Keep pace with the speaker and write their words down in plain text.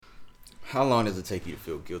How long does it take you to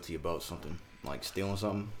feel guilty about something, like stealing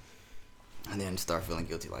something, and then start feeling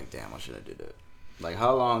guilty, like, damn, I should have did that? Like,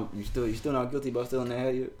 how long you still not guilty about stealing that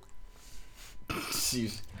hat yet? You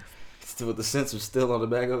still with the sensor still on the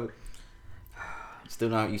back of it. You still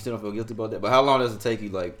don't feel guilty about that. But how long does it take you?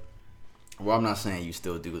 Like, well, I'm not saying you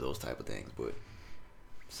still do those type of things, but I'm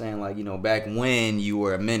saying, like, you know, back when you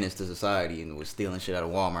were a menace to society and was stealing shit out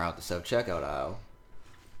of Walmart out the self-checkout aisle.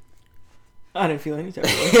 I didn't feel any type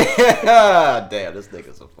of way. Damn, this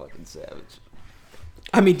nigga's a fucking savage.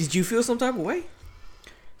 I mean, did you feel some type of way?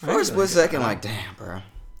 For a split second, like, damn, bro.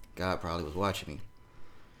 God probably was watching me.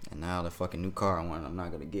 And now the fucking new car I want, I'm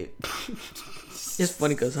not gonna get. It's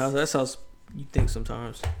funny because that's how you think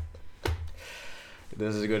sometimes.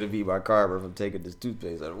 This is gonna be my car if I'm taking this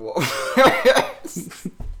toothpaste out of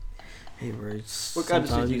Walmart. Hey, bro. What kind of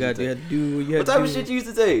shit you used to take? What type of shit you used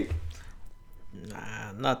to take?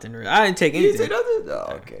 Nah, nothing. Really. I didn't take anything. You didn't take nothing?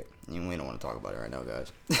 Oh, okay. We don't want to talk about it right now, guys.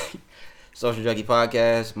 Social Junkie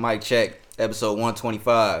Podcast, mic check, episode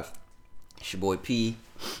 125. It's your boy P.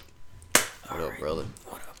 What up, brother?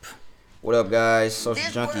 What up, guys? Social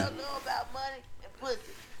This Junkie. world know about money and pussy.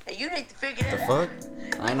 And you need to figure that The out. fuck?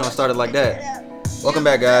 I didn't know it started like that. Welcome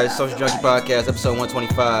back, guys. Social Junkie Podcast, episode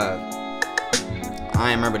 125.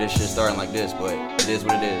 I ain't remember this shit starting like this, but it is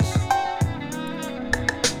what it is.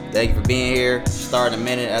 Thank you for being here. Start in a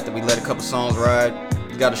minute after we let a couple songs ride.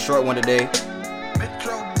 We got a short one today.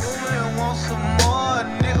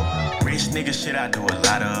 Rich nigga shit I do a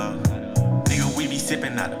lot of. Nigga, we be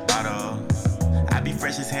sipping out the bottle. I be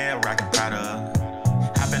fresh as hell, rockin' Prada.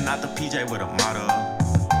 Hopping out the PJ with a model.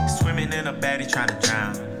 Swimming in a baddie tryna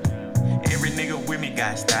drown. Every nigga with me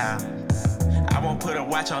got style. I won't put a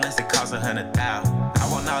watch on unless it costs 100,000. I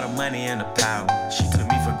want all the money and the power. She took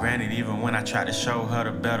me for granted even when I tried to show her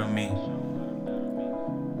the better me.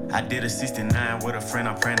 I did a 69 with a friend,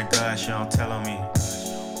 I'm praying to God she don't tell on me.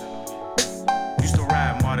 Used to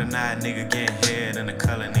ride more than I, nigga getting head in the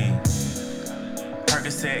colony.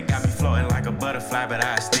 Percocet got me floating like a butterfly, but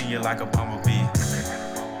I sting you like a bumblebee.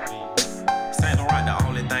 Saint Laurent the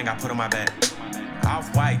only thing I put on my back.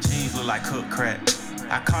 Off-white jeans look like cooked crack.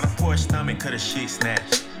 I caught a poor stomach, cut a shit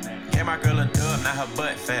snatch. Gave my girl a dub, now her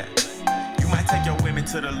butt fat. You might take your women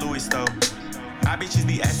to the Louis store. My bitches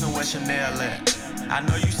be asking where Chanel at. I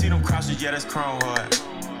know you see them crosses, yeah, that's chrome hard.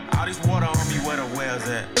 All this water on me, where the wells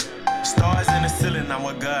at? Stars in the ceiling, I'm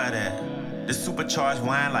where God at. The supercharged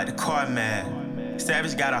wine like the car mad.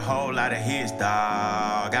 Savage got a whole lot of hits,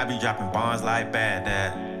 dawg. I be dropping bombs like bad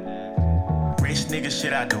dad. Rich nigga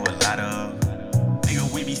shit I do a lot of.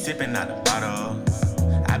 Nigga, we be sipping out the bottle.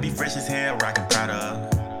 I be fresh as hell, rockin' Prada.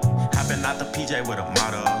 Hopping out the PJ with a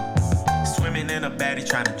model. Swimming in a baddie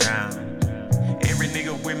tryna drown. Every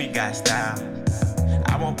nigga with me got style.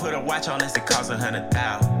 I won't put a watch on unless it costs 100,000.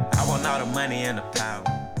 I want all the money and the power.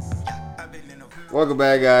 Welcome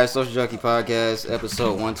back, guys. Social Junkie Podcast,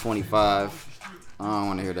 episode 125. I don't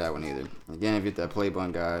want to hear that one either. Again, if you hit that play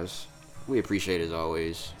button, guys, we appreciate it as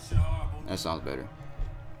always. That sounds better.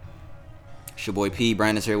 It's your boy P.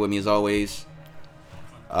 Brandon's here with me as always.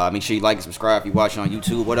 Make sure you like and subscribe if you're watching on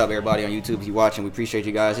YouTube. What up, everybody on YouTube? If you're watching, we appreciate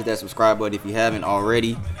you guys. Hit that subscribe button if you haven't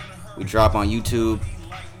already. We drop on YouTube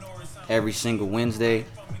every single Wednesday.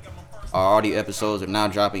 Our audio episodes are now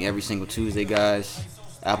dropping every single Tuesday, guys.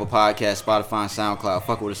 Apple Podcasts, Spotify, and SoundCloud.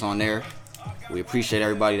 Fuck with us on there. We appreciate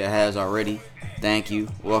everybody that has already. Thank you.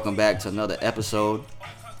 Welcome back to another episode.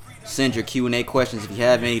 Send your Q&A questions if you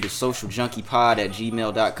have any to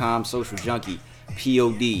socialjunkiePod@gmail.com.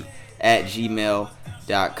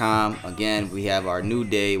 socialjunkiePod@gmail.com. Again, we have our new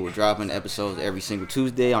day. We're dropping episodes every single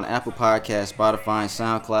Tuesday on Apple Podcasts, Spotify, and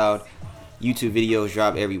SoundCloud. YouTube videos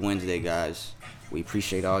drop every Wednesday, guys. We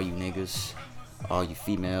appreciate all you niggas, all you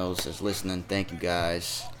females that's listening. Thank you,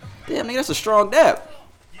 guys. Damn, nigga, that's a strong dap.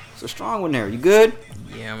 It's a strong one there. You good?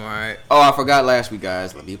 Yeah, I'm alright. Oh, I forgot last week,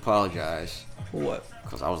 guys. Let me apologize. For what?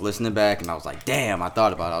 Because I was listening back and I was like, damn, I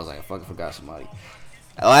thought about it. I was like, I fucking forgot somebody.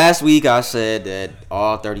 Last week, I said that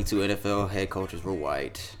all 32 NFL head coaches were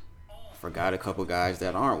white. Forgot a couple guys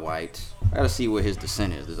that aren't white. I gotta see what his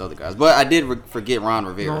descent is, those other guys. But I did forget Ron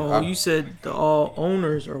Rivera. No, you said all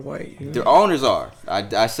owners are white. The owners are.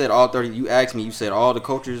 I said all 30. You asked me. You said all the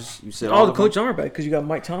coaches. You said all the coaches aren't white because you got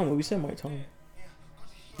Mike Tomlin. We said Mike Tomlin.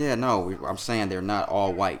 Yeah, no. I'm saying they're not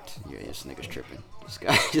all white. Yeah, this nigga's tripping. This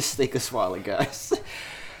guy just think of swallowing, guys.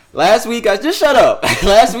 Last week, just shut up.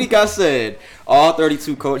 Last week I said all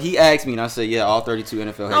 32 coaches. He asked me and I said, yeah, all 32 NFL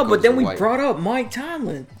head coaches. No, but then we white. brought up Mike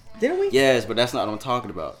Tomlin. Didn't we? Yes, but that's not what I'm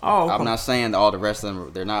talking about. Oh, okay. I'm not saying that all the rest of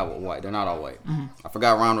them, they're not white. They're not all white. Mm-hmm. I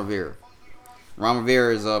forgot Ron Rivera. Ron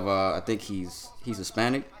Rivera is of I think he's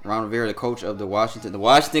Hispanic. Ron Rivera, the coach of the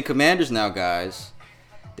Washington Commanders now, guys.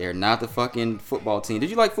 They're not the fucking football team. Did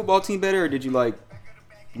you like football team better, or did you like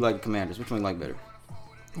the Commanders? Which one you like better?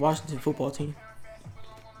 Washington football team.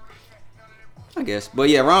 I guess. But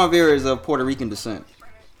yeah, Ron Rivera is of Puerto Rican descent.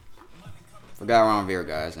 Forgot Ron Rivera,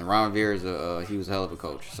 guys. And Ron Rivera is he was a hell of a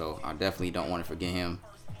coach, so I definitely don't want to forget him.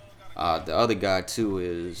 The other guy too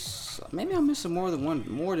is maybe I'm missing more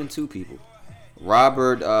than two people.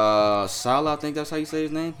 Robert Saleh, I think that's how you say his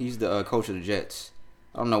name. He's the coach of the Jets.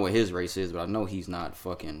 I don't know what his race is, but I know he's not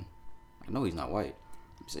white. Let me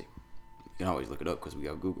see. You can always look it up because we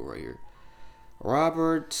got Google right here.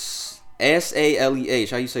 Robert Saleh.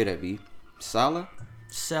 How you say that, B? Saleh?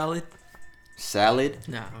 Salad.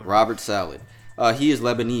 Nah. Robert Saleh. He is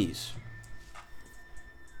Lebanese.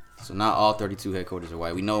 So not all 32 head coaches are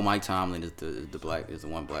white. We know Mike Tomlin is the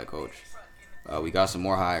one black coach. We got some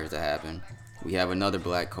more hires that happen. We have another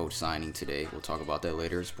black coach signing today. We'll talk about that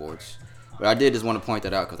later in sports. But I did just want to point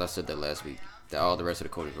that out because I said that last week, that all the rest of the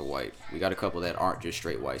coaches are white. We got a couple that aren't just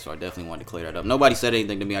straight white, so I definitely wanted to clear that up. Nobody said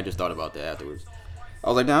anything to me. I just thought about that afterwards. I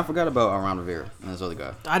was like, damn, I forgot about Ron Rivera and this other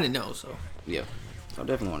guy. I didn't know, so. Yeah. So I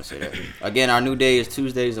definitely want to say that. Again, our new day is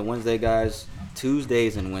Tuesdays and Wednesdays, guys.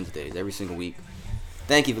 Tuesdays and Wednesdays, every single week.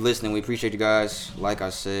 Thank you for listening. We appreciate you guys. Like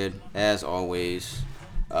I said, as always,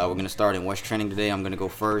 we're going to start in What's Trending today. I'm going to go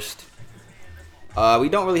first. We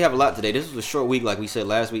don't really have a lot today. This was a short week, like we said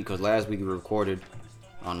last week, because last week we recorded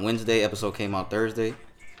on Wednesday. Episode came out Thursday.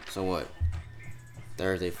 So what?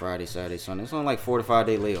 Thursday, Friday, Saturday, Sunday. It's only like 4 to 5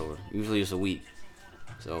 day layover. Usually it's a week.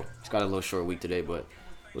 So it's got a little short week today, but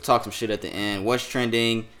we'll talk some shit at the end. What's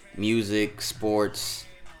trending? Music, sports.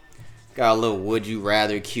 Got a little would you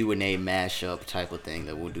rather Q&A mashup type of thing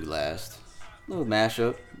that we'll do last. A little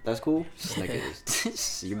mashup. That's cool.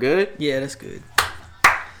 You good? Yeah, that's good.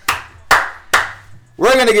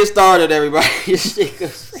 We're going to get started, everybody.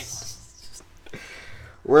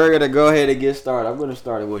 We're going to go ahead and get started. I'm going to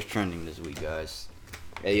start at what's trending this week, guys.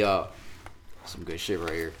 Hey, y'all. Some good shit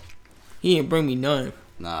right here. He didn't bring me none.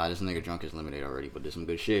 Nah, this nigga drunk his lemonade already, but there's some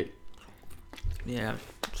good shit. Yeah,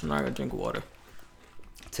 so now I gotta drink water.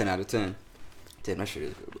 10 out of 10. Damn, that shit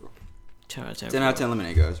is good, bro. 10 out of 10. 10 out of 10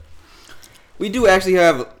 lemonade, guys. We do actually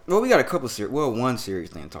have, we got a couple one serious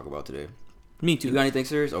thing to talk about today. Me too. You got anything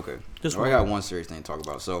serious? Okay. Just I got one serious thing to talk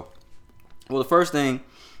about. So, the first thing,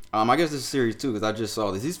 I guess this is serious too because I just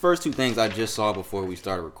saw this. These first two things I just saw before we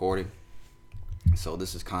started recording. So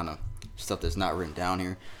this is kind of stuff that's not written down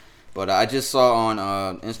here. But I just saw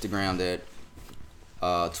on Instagram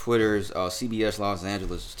that Twitter's CBS Los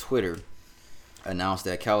Angeles Twitter announced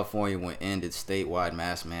that California will end its statewide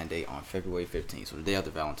mask mandate on February 15th, so the day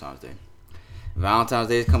after Valentine's Day. Valentine's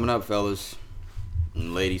Day is coming up, fellas.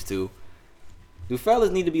 And ladies, too. Do fellas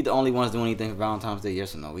need to be the only ones doing anything for Valentine's Day?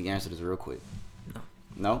 Yes or no? We can answer this real quick. No.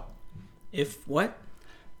 No? If what?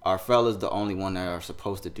 Are fellas the only one that are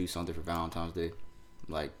supposed to do something for Valentine's Day?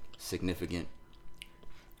 Like, significant?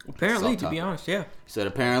 Apparently, to be honest, yeah. Said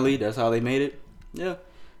apparently, that's how they made it? Yeah.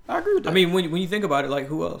 I agree with that. I mean, when you think about it, like,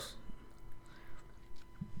 who else?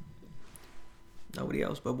 Nobody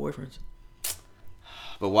else but boyfriends.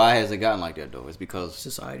 But why has it gotten like that, though? It's because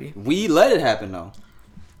society. We let it happen, though.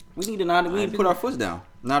 We need to put our foot down,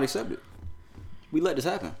 not accept it. We let this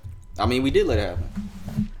happen. I mean, we did let it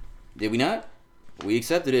happen. Did we not? We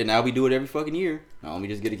accepted it. Now we do it every fucking year. Now let me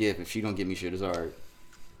just get a gift. If she don't give me shit, it's alright.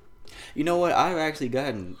 You know what? I've actually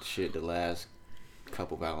gotten shit the last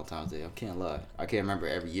couple Valentine's Day. I can't lie. I can't remember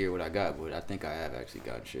every year what I got, but I think I have actually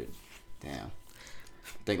gotten shit. Damn.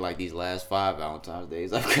 I think like these last 5 Valentine's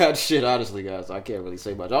Days, I've got shit, honestly, guys. So I can't really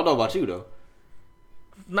say much. I don't know about you, though.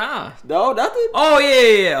 Nah. No, nothing? Oh,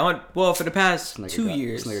 yeah. Well, for the past 2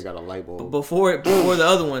 years. This nigga got a light bulb. Before the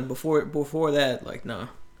other one, before that, like, nah.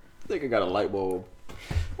 Nigga got a light bulb.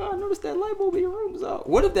 Oh, I noticed that light bulb in your room was out.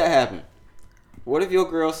 What if that happened? What if your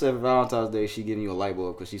girl said for Valentine's Day she giving you a light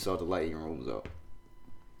bulb because she saw the light in your room was out?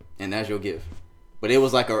 And that's your gift. But it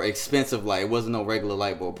was like an expensive light. It wasn't no regular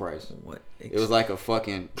light bulb price. What? It was like a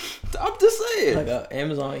fucking... I'm just saying. Like a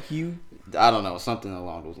Amazon Hue? I don't know. Something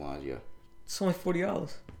along those lines, yeah. It's only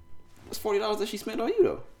 $40. It's $40 that she spent on you,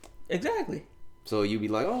 though. Exactly. So you be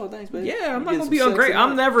like, oh, thanks, baby. Yeah, I'm not going to be ungrateful.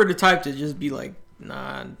 I'm never the type to just be like,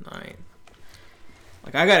 nah, I ain't.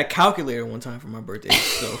 Like, I got a calculator one time for my birthday,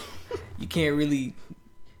 so you can't really,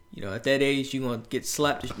 at that age, you're going to get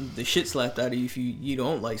the shit slapped out of you if you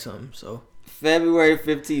don't like something, so. February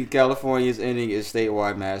 15th, California is ending its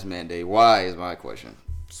statewide mask mandate. Why is my question.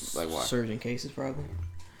 Like, why? Surging cases, probably.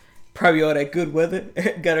 Probably all that good weather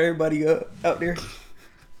got everybody out there.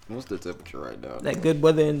 What's the temperature right now? That good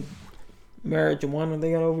weather in marijuana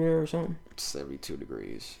they got over there or something? 72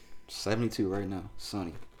 degrees. 72 right now.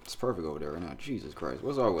 Sunny. It's perfect over there right now. Jesus Christ.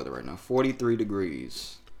 What's our weather right now? 43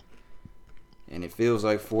 degrees. And it feels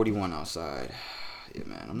like 41 outside. Yeah,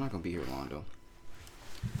 man. I'm not going to be here long, though.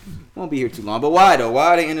 Won't be here too long. But why, though? Why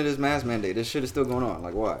are they ended this mask mandate? This shit is still going on.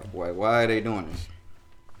 Like, why? Why are they doing this?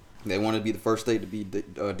 They want to be the first state to be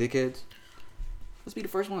dickheads? Let's be the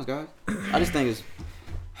first ones, guys. I just think it's...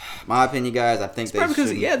 My opinion, guys, I think it's probably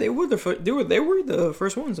because they were the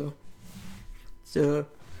first ones though. So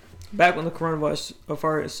back when the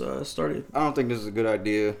coronavirus started. I don't think this is a good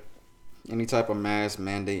idea. Any type of mask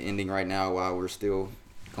mandate ending right now while we're still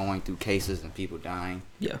going through cases and people dying.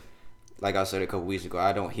 Yeah. Like I said a couple weeks ago,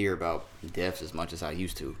 I don't hear about deaths as much as I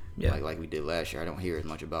used to. Yeah. Like we did last year. I don't hear as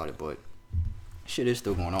much about it, but shit is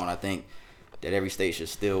still going on. I think that every state should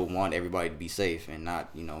still want everybody to be safe and not,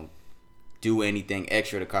 do anything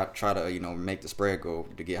extra to try to, make the spread go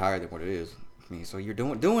to get higher than what it is. I mean, so you're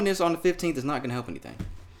doing this on the 15th is not going to help anything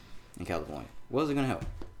in California. What is it going to help?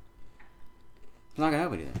 It's not going to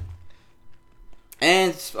help anything.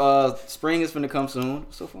 And spring is going to come soon.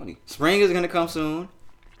 It's so funny. Spring is going to come soon.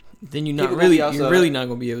 Then you're really not going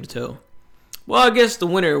to be able to tell. Well, I guess the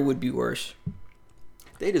winter would be worse.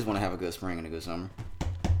 They just want to have a good spring and a good summer.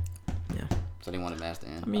 Yeah. So they want to master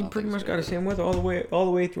in. I mean, pretty much got the same weather all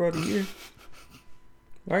the way throughout the year.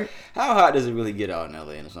 Right? How hot does it really get out in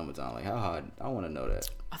LA in the summertime? Like, how hot? I want to know that.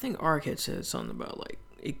 I think Ark had said something about, like,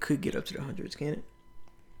 it could get up to the hundreds, can't it?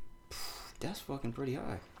 That's fucking pretty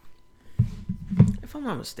high. If I'm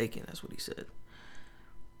not mistaken, that's what he said.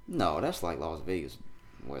 No, that's like Las Vegas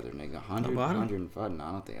weather, nigga. 100, 105. No,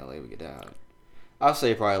 I don't think LA would get that hot. I'll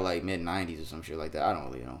say probably like mid-90s or some shit like that. I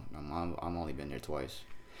don't really know. I'm only been there twice.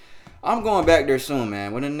 I'm going back there soon,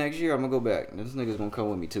 man. Within the next year, I'm gonna go back. This nigga's gonna come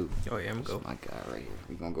with me too. Oh yeah, I'm gonna go. My guy right here.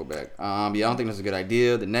 We gonna go back. Yeah, I don't think that's a good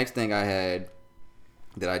idea. The next thing I had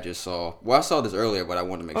that I just saw. Well, I saw this earlier, but I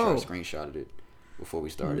wanted to make sure I screenshotted it before we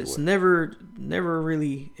started. It's never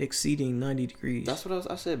really exceeding 90 degrees. That's what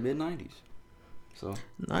I said. Mid-90s. So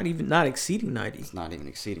not exceeding 90. It's not even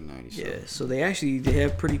exceeding 90. So. Yeah. So they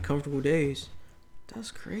have pretty comfortable days. That's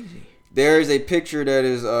crazy. There is a picture that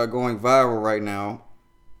is going viral right now.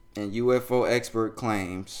 And UFO expert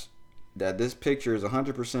claims that this picture is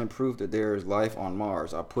 100% proof that there is life on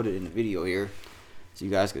Mars. I'll put it in the video here so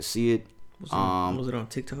you guys can see it. Was it on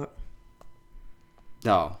TikTok?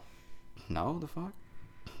 No, the fuck?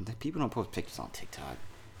 People don't post pictures on TikTok.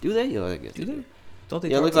 Do they? Yeah, I guess do they? Don't they?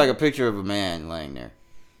 Yeah, it looks like a picture of a man laying there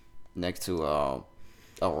next to a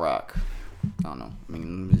rock. I don't know. I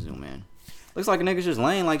mean, let me zoom in. Looks like a nigga's just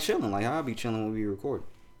laying, like chilling, like how I be chilling when we record.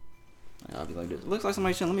 I'll be like this. It looks like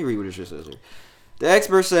somebody chilling. Let me read what this shit says here. The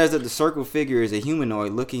expert says that the circle figure is a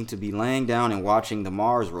humanoid looking to be laying down and watching the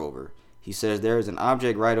Mars rover. He says there is an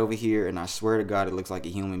object right over here, and I swear to God it looks like a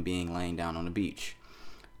human being laying down on the beach.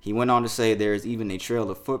 He went on to say there is even a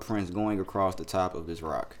trail of footprints going across the top of this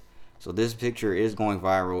rock. So this picture is going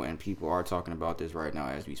viral, and people are talking about this right now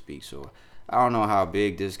as we speak. So I don't know how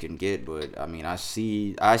big this can get, but I mean, I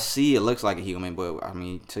see it looks like a human, but I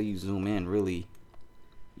mean, till you zoom in, really.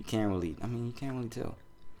 You can't really tell.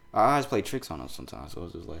 Our eyes play tricks on us sometimes, so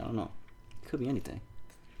it's just like, I don't know. It could be anything.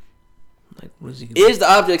 Like, what is he? Is the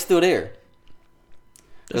object still there?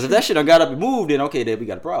 Because if that shit done got up and moved, then okay, then we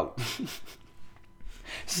got a problem.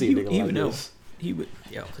 See a nigga like this.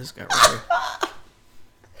 Yo, this guy right there.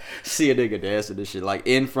 See a nigga dancing this shit, like,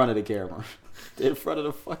 in front of the camera. In front of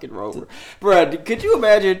the fucking rover. Bruh, could you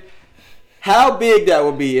imagine how big that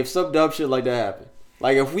would be if some dumb shit like that happened?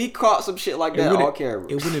 Like, if we caught some shit like that on camera.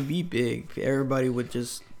 It wouldn't be big. Everybody would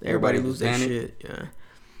just... Everybody lose their shit. Yeah.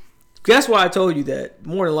 That's why I told you that.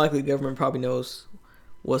 More than likely, the government probably knows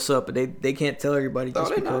what's up, but they can't tell everybody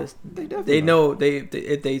just because... They know.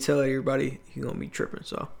 If they tell everybody, you're going to be tripping,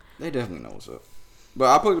 so... They definitely know what's up. But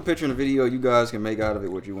I'll put the picture in the video. You guys can make out of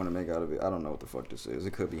it what you want to make out of it. I don't know what the fuck this is.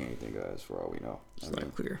 It could be anything, guys, for all we know. It's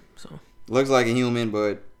not clear, so... Looks like a human,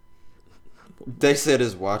 but... They said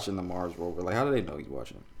it's watching the Mars rover. Like, how do they know he's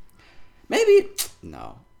watching it? Maybe.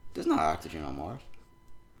 No. There's not oxygen on Mars.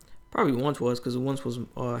 Probably once was, because it once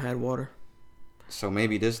had water. So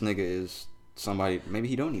maybe this nigga is somebody. Maybe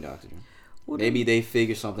he don't need oxygen. Maybe they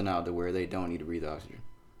figure something out to where they don't need to breathe oxygen.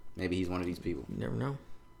 Maybe he's one of these people. You never know.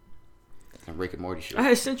 And Rick and Morty shit. I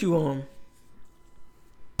had sent you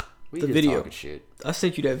the video. Shit. I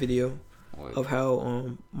sent you that video of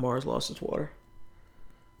how Mars lost its water.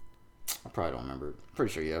 I probably don't remember.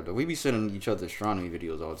 Pretty sure you have though. We be sending each other astronomy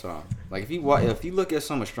videos all the time. Like if you look at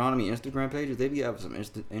some astronomy Instagram pages, they be having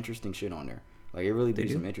some interesting shit on there. Like it really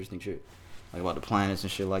be some interesting shit. Like about the planets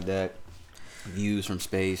and shit like that. Views from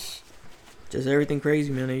space. Just everything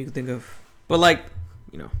crazy, man, that you can think of. But like,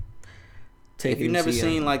 Take If you've never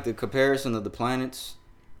seen like the comparison of the planets.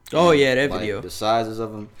 Oh yeah, that like, video. The sizes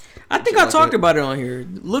of them. I think I talked about it on here.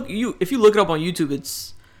 If you look it up on YouTube,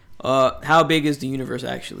 it's how big is the universe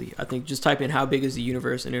actually? I think just type in how big is the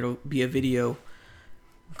universe and it'll be a video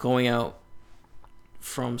going out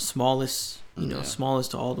from smallest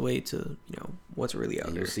to all the way to, what's really out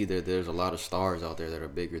there. You'll see that there's a lot of stars out there that are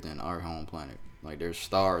bigger than our home planet. Like there's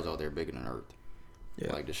stars out there bigger than Earth.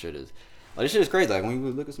 Yeah. Like this shit is crazy. Like when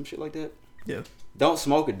you look at some shit like that. Yeah. Don't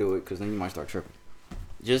smoke it, do it, because then you might start tripping.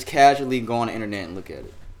 Just casually go on the internet and look at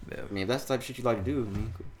it. Yeah. I mean, if that's the type of shit you like to do,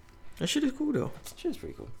 cool. That shit is cool though. That shit is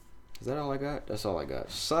pretty cool. Is that all I got? That's all I got.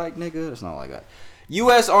 Psych, nigga. That's not all I got.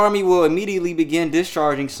 U.S. Army will immediately begin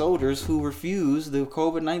discharging soldiers who refuse the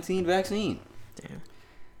COVID-19 vaccine. Damn.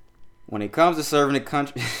 When it comes to serving the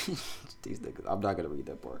country... These niggas, I'm not going to read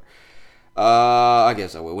that part. I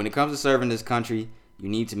guess I will. When it comes to serving this country, you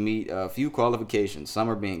need to meet a few qualifications. Some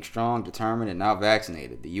are being strong, determined, and now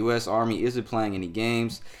vaccinated. The U.S. Army isn't playing any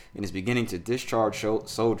games and is beginning to discharge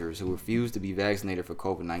soldiers who refuse to be vaccinated for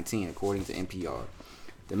COVID-19, according to NPR.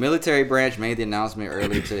 The military branch made the announcement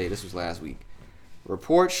earlier today. This was last week.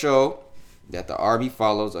 Reports show that the Army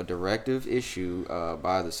follows a directive issued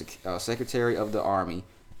by the Secretary of the Army,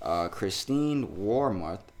 Christine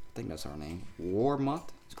Wormuth. I think that's her name. Wormuth?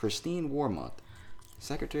 It's Christine Wormuth,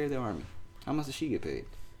 Secretary of the Army. How much does she get paid?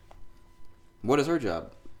 What is her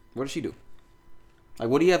job? What does she do? Like,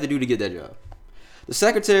 what do you have to do to get that job? The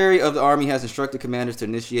Secretary of the Army has instructed commanders to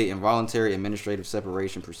initiate involuntary administrative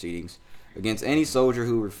separation proceedings against any soldier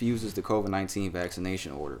who refuses the COVID-19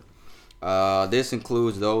 vaccination order. This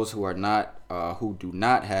includes those who do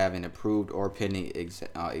not have an approved or pending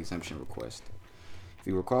exemption request. If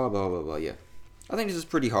you recall, blah, blah, blah, yeah. I think this is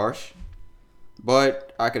pretty harsh,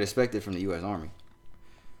 but I could expect it from the U.S. Army.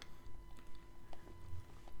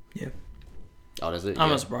 Yeah. Oh, that's it? I'm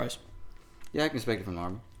not surprised. Yeah, I can expect it from the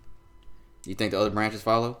Army. You think the other branches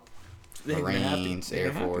follow? Marines,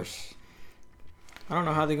 Air Force. I don't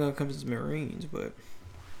know how they're going to come to the Marines, but...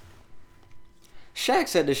 Shaq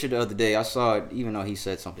said this shit the other day. I saw it, even though he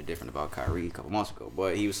said something different about Kyrie a couple months ago.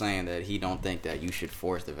 But he was saying that he don't think that you should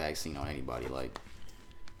force the vaccine on anybody. Like,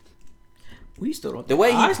 we still don't. The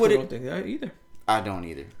way he I put still it, don't think that either. I don't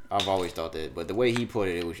either. I've always thought that, but the way he put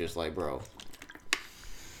it, it was just like, bro,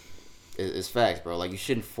 it's facts, bro. Like, you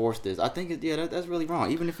shouldn't force this. I think, that's really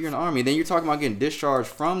wrong. Even if you're in the Army, then you're talking about getting discharged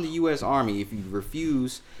from the U.S. Army if you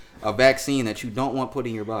refuse a vaccine that you don't want put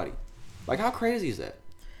in your body. Like, how crazy is that?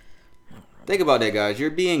 Think about that, guys. You're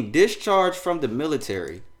being discharged from the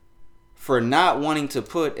military for not wanting to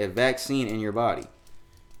put a vaccine in your body.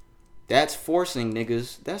 That's forcing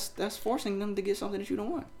niggas. That's forcing them to get something that you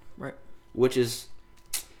don't want. Right. Which is,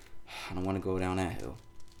 I don't want to go down that hill.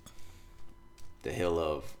 The hill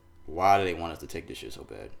of why do they want us to take this shit so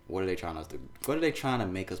bad? What are they trying to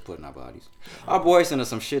make us put in our bodies? Our boy sent us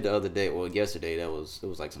some shit the other day. Well, yesterday it was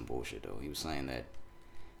like some bullshit though. He was saying that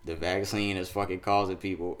the vaccine is fucking causing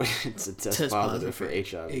people to test positive for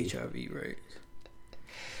HIV. HIV, right.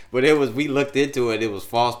 But we looked into it, it was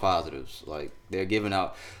false positives. Like, they're giving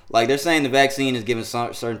out, like, they're saying the vaccine is giving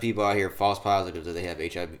certain people out here false positives that they have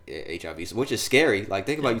HIV, which is scary. Like,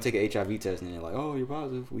 think about you take an HIV test and they're like, oh, you're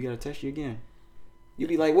positive, we gotta test you again. You'd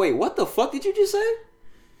be like, wait, what the fuck did you just say?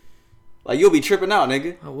 Like, you'll be tripping out,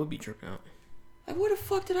 nigga. I would be tripping out. Like, where the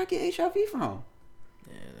fuck did I get HIV from?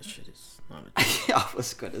 Yeah, that shit is not a I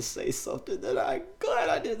was gonna say something that I'm glad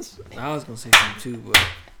I didn't say. I was gonna say something too, but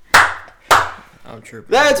I'm tripping.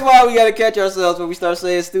 That's why we gotta catch ourselves when we start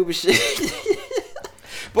saying stupid shit.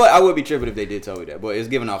 But I would be tripping if they did tell me that. But it's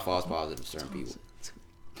giving out false positives to certain people.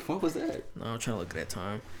 What was that? No, I'm trying to look at that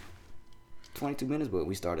time. 22 minutes, but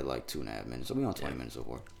we started like 2.5 minutes, so we on 20 minutes so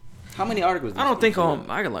far. How many articles? I don't think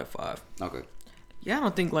I got like 5. Okay. Yeah, I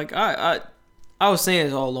don't think like I was saying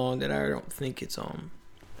this all along that I don't think it's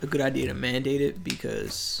a good idea to mandate it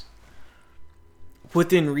because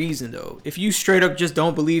within reason though. If you straight up just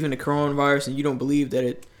don't believe in the coronavirus and you don't believe that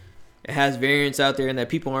it has variants out there and that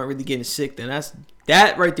people aren't really getting sick, then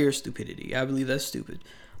that right there is stupidity. I believe that's stupid.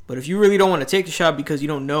 But if you really don't want to take the shot because you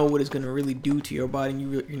don't know what it's going to really do to your body and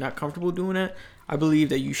you're not comfortable doing that, I believe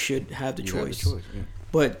that you should have the choice. Yeah.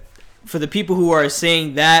 But for the people who are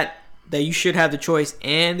saying that you should have the choice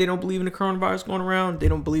and they don't believe in the coronavirus going around, they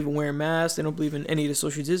don't believe in wearing masks, they don't believe in any of the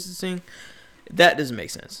social distancing, that doesn't make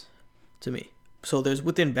sense to me. So there's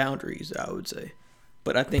within boundaries, I would say.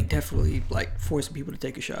 But I think definitely like forcing people to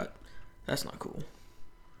take a shot, that's not cool.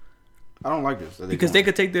 I don't like this. Because they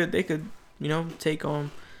could take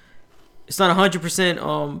it's not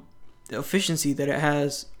 100% the efficiency that it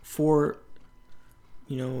has for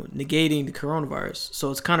negating the coronavirus.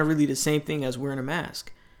 So it's kind of really the same thing as wearing a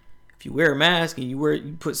mask. if you wear a mask and you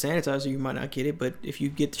put sanitizer, you might not get it. But if you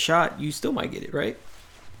get the shot, you still might get it, right?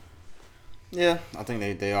 Yeah, I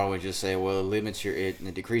think they always just say, well,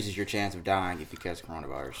 it decreases your chance of dying if you catch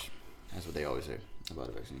coronavirus. That's what they always say about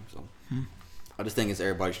a vaccine. So I just think it's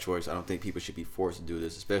everybody's choice. I don't think people should be forced to do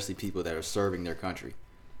this, especially people that are serving their country.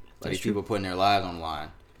 Like these people putting their lives on the line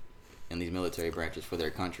in these military branches for their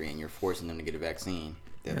country, and you're forcing them to get a vaccine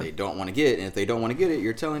that they don't want to get. And if they don't want to get it,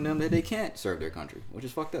 you're telling them that they can't serve their country, which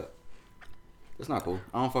is fucked up. It's not cool.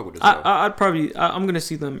 I don't fuck with this. I'm gonna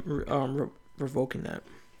see them revoking that.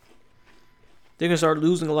 They're gonna start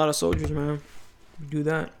losing a lot of soldiers, man. Do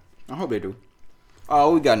that. I hope they do. Oh,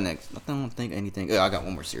 what we got next? I don't think anything. Yeah, I got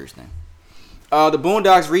one more serious thing. The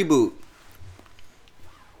Boondocks reboot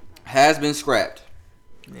has been scrapped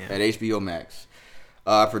at HBO Max.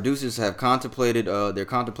 Producers have contemplated. They're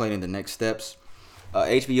contemplating the next steps.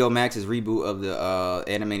 HBO Max's reboot of the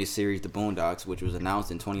animated series The Boondocks, which was announced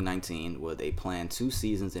in 2019 with a planned 2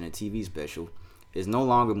 seasons and a TV special, is no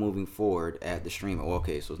longer moving forward at the streamer.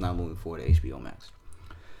 Okay, so it's not moving forward at HBO Max.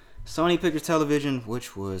 Sony Pictures Television,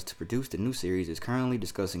 which was to produce the new series, is currently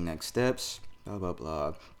discussing next steps. Blah, blah,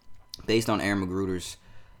 blah. Based on Aaron McGruder's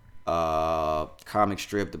comic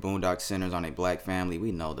strip, The Boondocks centers on a black family.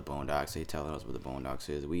 We know The Boondocks. They telling us what The Boondocks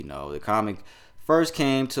is. We know. The comic first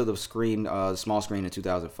came to the screen, small screen in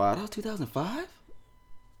 2005. That was 2005?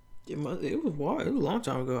 It was a long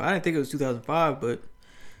time ago. I didn't think it was 2005, but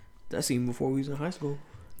that's even before we was in high school.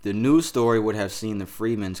 The news story would have seen the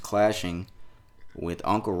Freemans clashing with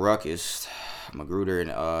Uncle Ruckus. Magruder,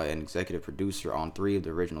 an executive producer on 3 of the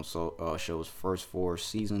original show's first 4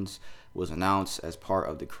 seasons, was announced as part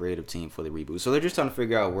of the creative team for the reboot. So they're just trying to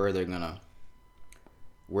figure out where they're gonna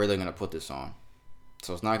put this on.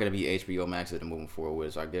 So it's not gonna be HBO Max that they're moving forward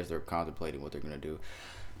with. So I guess they're contemplating what they're gonna do.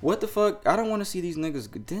 What the fuck? I don't want to see these niggas.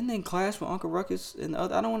 Didn't they clash with Uncle Ruckus and the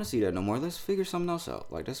other? I don't want to see that no more. Let's figure something else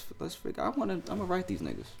out. Like let's figure. I'm gonna write these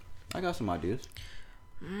niggas. I got some ideas.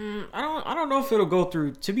 I don't know if it'll go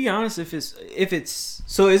through. To be honest, if it's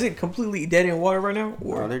so, is it completely dead in water right now?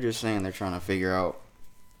 Or they're just saying they're trying to figure out.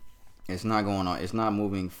 It's not going on. It's not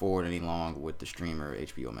moving forward any longer with the streamer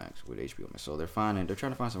HBO Max. So they're trying to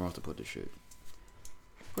find somewhere else to put this shit.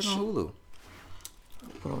 Put it on Hulu.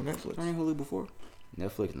 Put it on Netflix. Turning Hulu before?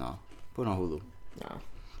 Netflix, no. Put it on Hulu. Nah.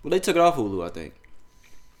 Well, they took it off Hulu, I think.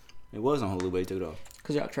 It was on Hulu, but they took it off.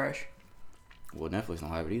 Cause y'all trash. Well, Netflix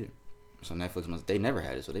don't have it either. So Netflix they never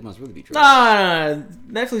had it, so they must really be trash. Nah.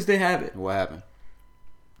 Netflix, they have it. What happened?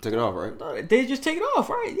 Took it off, right? No, they just take it off,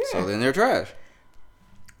 right? Yeah. So then they're trash.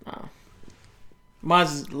 Nah.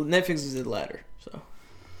 Netflix is the latter, so.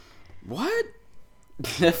 What?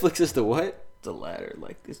 Netflix is the what? The latter,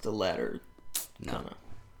 like it's the latter. No,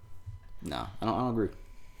 I don't agree.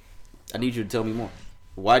 I need you to tell me more.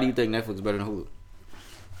 Why do you think Netflix is better than Hulu?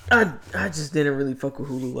 I just didn't really fuck with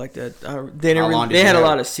Hulu like that. They had a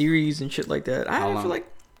lot of series and shit like that. I had it for like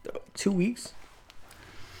 2 weeks.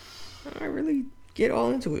 I didn't really get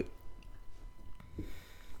all into it.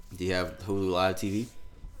 Do you have Hulu Live TV?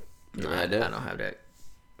 No, I don't have that.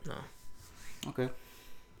 No. Okay.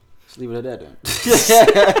 Let's leave it at that then.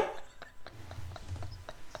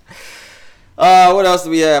 What else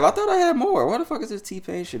do we have? I thought I had more. What the fuck is this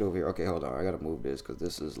T-Pain shit over here? Okay, hold on. I gotta move this because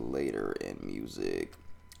this is later in music.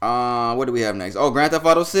 What do we have next? Oh, Grand Theft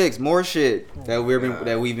Auto 6. More shit that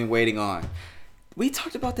we've been waiting on. We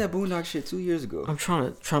talked about that Boondock shit 2 years ago. I'm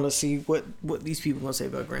trying to see what these people gonna say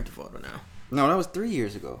about Grand Theft Auto now. No, that was 3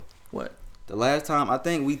 years ago. What? The last time I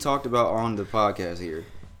think we talked about on the podcast here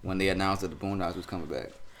when they announced that the Boondocks was coming back.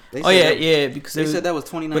 Because they said that was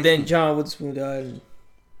 2019. But then John Witherspoon died. And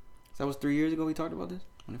that was 3 years ago we talked about this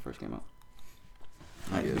when it first came out.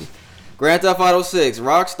 I guess. Grand Theft Auto 6.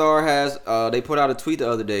 Rockstar has they put out a tweet the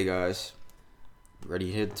other day, guys. Ready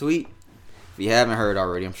to hear the tweet? If you haven't heard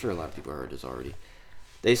already, I'm sure a lot of people heard this already.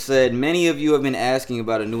 They said many of you have been asking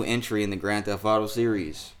about a new entry in the Grand Theft Auto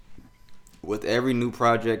series. With every new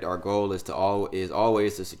project, our goal is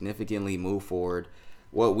always to significantly move forward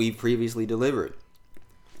what we previously delivered.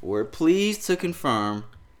 We're pleased to confirm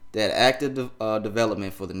that active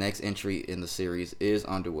development for the next entry in the series is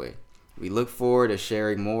underway. We look forward to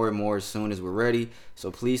sharing more and more as soon as we're ready, so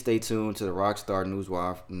please stay tuned to the Rockstar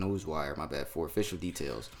Newswire for official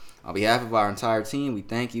details. On behalf of our entire team, we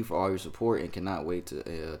thank you for all your support and cannot wait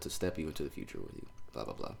to step you into the future with you. Blah,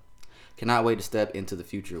 blah, blah. Cannot wait to step into the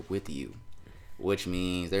future with you. Which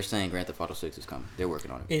means they're saying Grand Theft Auto 6 is coming. They're working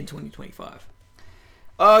on it. In 2025.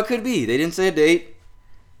 Could be. They didn't say a date.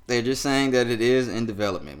 They're just saying that it is in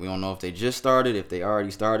development. We don't know if they just started, if they already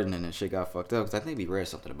started, and then shit got fucked up. Because I think we read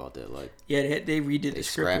something about that. Like, yeah, they redid the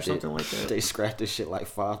script or something like that. They scrapped this shit like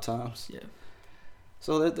 5 times. Yeah.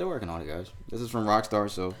 So they're working on it, guys. This is from Rockstar,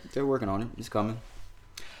 so they're working on it. It's coming.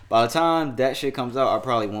 By the time that shit comes out, I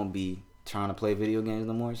probably won't be trying to play video games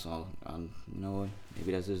no more. So, you know what?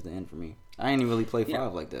 Maybe that's just the end for me. I ain't even really play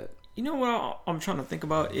 5 like that. You know what I'm trying to think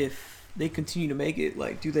about? If they continue to make it,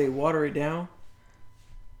 like, do they water it down?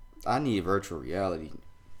 I need virtual reality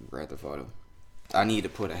Grand Theft Auto. I need to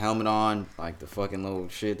put a helmet on, like the fucking little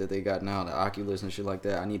shit that they got now, the Oculus and shit like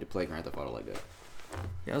that. I need to play Grand Theft Auto like that.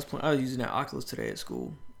 Yeah, I was using that Oculus today at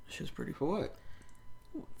school. Shit's pretty For what?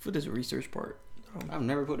 For this research part. I've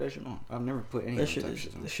never put that shit on. I've never put any that of shit that is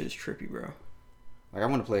shit on. that shit is trippy, bro. Like I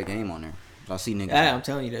want to play a game on there. I see niggas. Yeah, I'm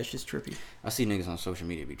telling you, that shit's trippy. I see niggas on social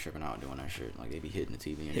media be tripping out doing that shit. Like they be hitting the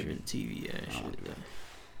TV and Hitting shit. the TV, yeah, and shit. Yeah.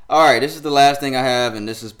 All right, this is the last thing I have, and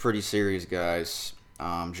this is pretty serious, guys.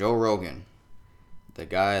 Joe Rogan, the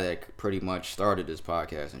guy that pretty much started this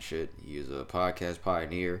podcast and shit. He is a podcast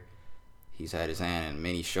pioneer. He's had his hand in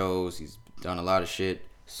many shows. He's done a lot of shit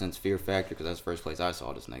since Fear Factor, because that's the first place I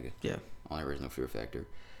saw this nigga. Yeah. Only original Fear Factor.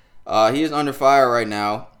 He is under fire right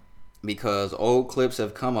now because old clips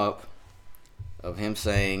have come up of him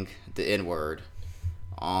saying the N-word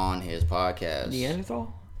on his podcast.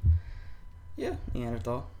 Neanderthal? Yeah,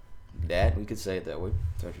 Neanderthal. That, we could say it that way.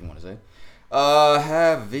 That's what you want to say.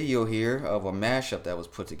 Have video here of a mashup that was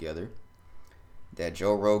put together that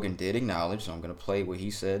Joe Rogan did acknowledge, so I'm going to play what he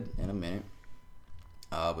said in a minute.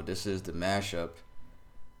 But this is the mashup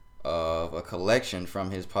of a collection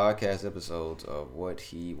from his podcast episodes of what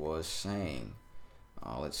he was saying.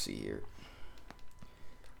 Let's see here.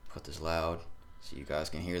 Put this loud so you guys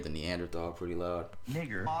can hear the Neanderthal pretty loud.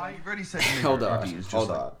 Nigger. I already said nigger.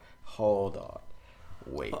 Hold on.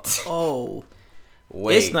 Wait.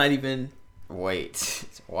 Wait. It's not even. Wait.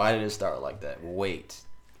 Why did it start like that? Wait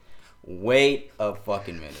a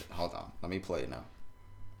fucking minute. Hold on. Let me play it now.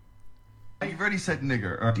 You've already said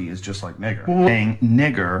nigger. D is just like nigger. Saying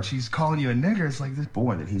nigger. She's calling you a nigger. It's like this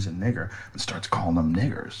boy that he's a nigger, but starts calling them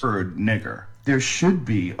niggers. Word nigger. There should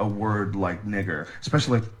be a word like nigger,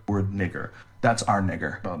 especially like the word nigger. That's our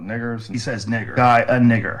nigger. About niggers. He says nigger. Guy, a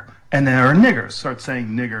nigger. And there are niggers. Start saying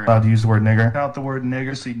nigger. Allowed to use the word nigger. Out the word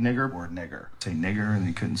nigger. See nigger. Word nigger. Say nigger, and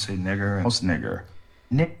you couldn't say nigger. Most nigger.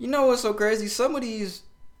 You know what's so crazy? Some of these,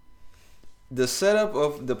 the setup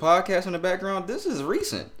of the podcast in the background, this is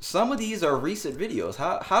recent. Some of these are recent videos.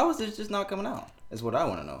 How is this just not coming out? Is what I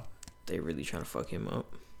want to know. They really trying to fuck him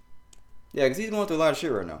up. Yeah, because he's going through a lot of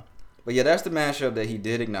shit right now. But yeah, that's the mashup that he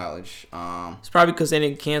did acknowledge. It's probably because they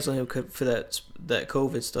didn't cancel him for that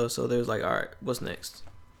COVID stuff. So they was like, all right, what's next?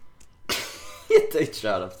 They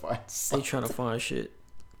try to find something. They trying to find shit.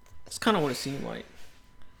 That's kind of what it seemed like.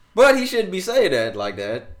 But he shouldn't be saying that like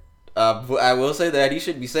that. I will say that he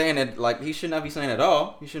shouldn't be saying it like he should not be saying it at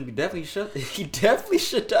all. He shouldn't be he definitely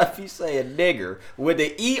should not be saying nigger with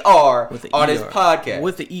the ER on his podcast.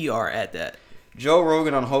 With the ER at that. Joe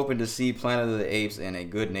Rogan on hoping to see Planet of the Apes in a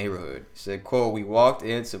good neighborhood. He said, quote, "We walked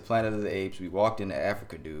into Planet of the Apes. We walked into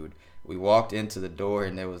Africa, dude. We walked into the door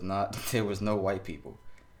and there was no white people."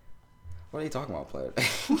 What are you talking about, Planet?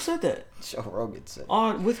 Who said that? Joe Rogan said.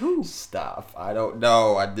 With who? Stop. I don't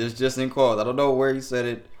know. This just in quotes. I don't know where he said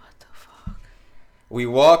it. What the fuck? We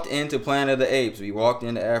walked into Planet of the Apes. We walked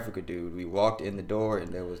into Africa, dude. We walked in the door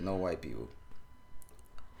and there was no white people.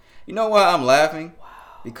 You know why I'm laughing? Wow.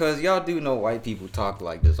 Because y'all do know white people talk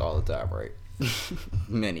like this all the time, right?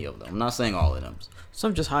 Many of them. I'm not saying all of them.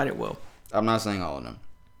 Some just hide it well. I'm not saying all of them.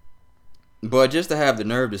 But just to have the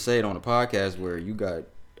nerve to say it on a podcast where you got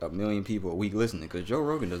 1 million people a week listening, because Joe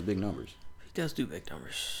Rogan does big numbers. He does do big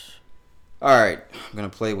numbers. All right. I'm going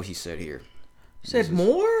to play what he said here. Said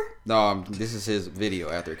more? No, this is his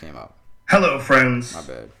video after it came out. Hello, friends. My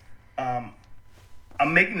bad.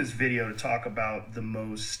 I'm making this video to talk about the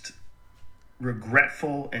most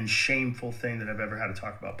regretful and shameful thing that I've ever had to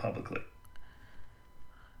talk about publicly.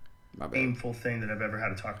 My bad. Shameful thing that I've ever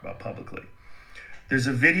had to talk about publicly. There's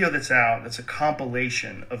a video that's out that's a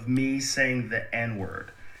compilation of me saying the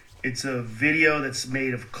N-word. It's a video that's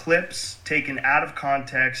made of clips taken out of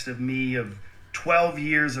context of me of 12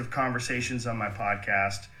 years of conversations on my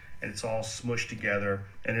podcast, and it's all smushed together,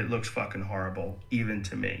 and it looks fucking horrible, even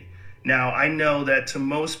to me. Now, I know that to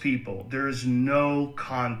most people, there is no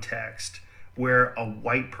context where a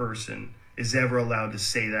white person is ever allowed to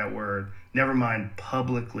say that word, never mind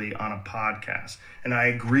publicly on a podcast. And I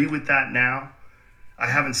agree with that now. I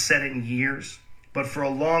haven't said it in years, but for a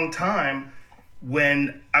long time,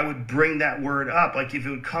 when I would bring that word up, like if it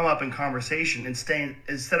would come up in conversation,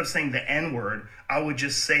 instead of saying the N-word, I would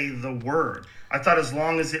just say the word. I thought as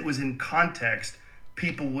long as it was in context,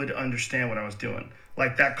 people would understand what I was doing.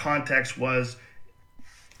 Like that context was,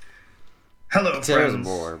 hello, friends.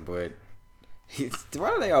 More, but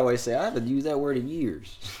Why do they always say I haven't used that word in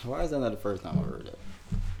years? Why is that not the first time I've heard that?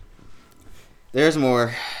 There's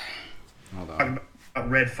more. Hold on. Talking about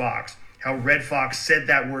Red Fox, how Red Fox said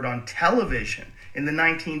that word on television in the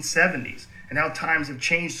 1970s, and how times have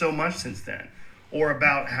changed so much since then. Or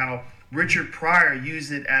about how Richard Pryor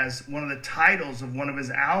used it as one of the titles of one of his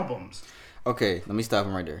albums. Okay, let me stop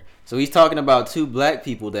him right there. So he's talking about two black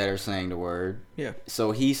people that are saying the word. Yeah.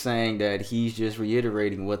 So he's saying that he's just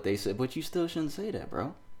reiterating what they said, but you still shouldn't say that,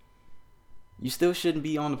 bro. You still shouldn't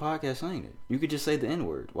be on the podcast saying it. You could just say the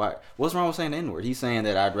N-word. Why? What's wrong with saying the N-word? He's saying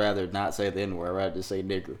that I'd rather not say the N-word. I'd rather just say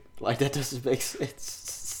nigger. Like, that doesn't make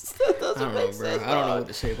sense. That doesn't make sense. I don't know what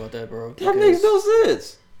to say about that, bro. That makes no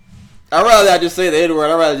sense. I'd rather not just say the N-word.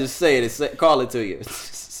 I'd rather just say it and call it to you.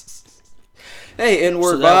 Hey,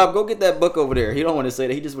 N-word So Bob, go get that book over there. He don't want to say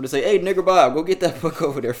that. He just want to say, hey, nigger Bob, go get that book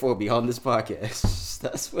over there for me on this podcast.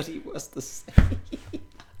 That's what he wants to say.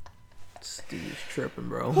 Steve's tripping,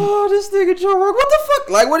 bro. Oh, this nigga Joe Rogan. What the fuck?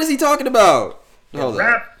 Like, what is he talking about? Hold on.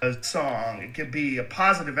 Rap a song, it could be a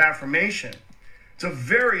positive affirmation. It's a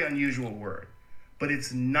very unusual word, but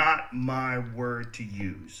it's not my word to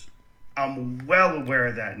use. I'm well aware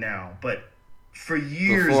of that now, but for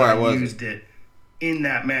years Before I I wasn't. used it in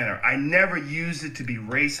that manner. I never used it to be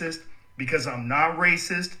racist because I'm not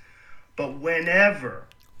racist, but whenever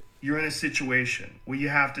you're in a situation where you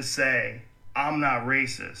have to say, I'm not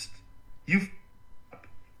racist,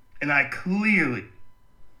 and I clearly...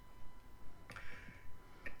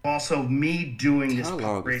 Also, me doing this How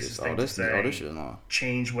long is racist this? thing Oh, to this say, shit is long.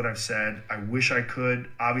 change what I've said. I wish I could.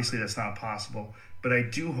 Obviously, that's not possible. But I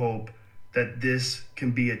do hope that this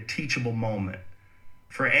can be a teachable moment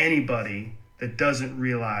for anybody that doesn't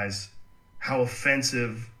realize how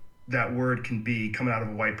offensive that word can be coming out of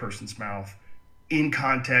a white person's mouth, in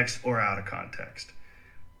context or out of context.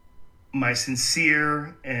 My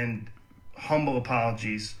sincere and humble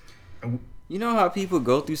apologies. You know how people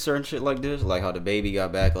go through certain shit like this? Like how the baby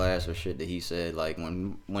got backlash or shit that he said. Like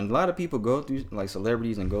when a lot of people go through, like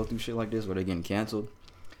celebrities and go through shit like this where they're getting canceled,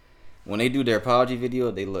 when they do their apology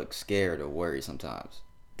video, they look scared or worried sometimes.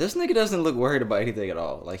 This nigga doesn't look worried about anything at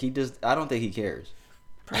all. Like I don't think he cares.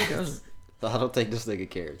 Probably doesn't. I don't think this nigga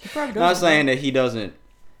cares. probably Not doesn't, saying that he doesn't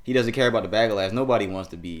care about the backlash. Nobody wants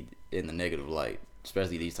to be in the negative light,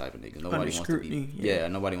 especially these type of niggas. Nobody wants scrutiny, to be. yeah.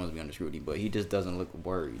 Nobody wants to be under scrutiny. But he just doesn't look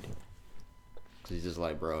worried. Cause he's just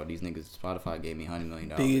like, bro, these niggas, Spotify gave me $100 million.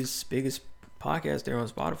 Biggest podcast there on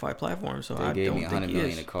Spotify platform, so They I gave don't me think $100 he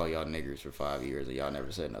million is. to call y'all niggers for 5 years, and y'all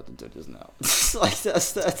never said nothing to just now. Like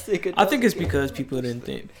that's nigga. I think it's because people didn't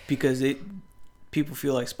think people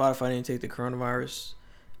feel like Spotify didn't take the coronavirus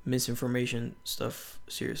misinformation stuff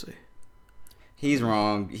seriously. He's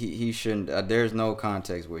wrong. He shouldn't. There's no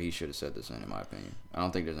context where he should have said this in my opinion. I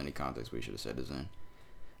don't think there's any context where he should have said this in.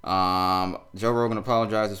 Joe Rogan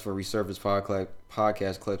apologizes for resurfaced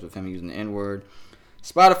podcast clips of him using the N-word.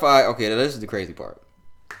 Spotify, okay, this is the crazy part.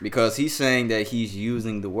 Because he's saying that he's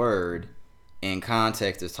using the word in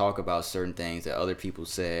context to talk about certain things that other people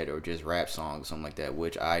said or just rap songs or something like that,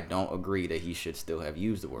 which I don't agree that he should still have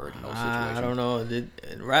used the word in those situations. I don't know.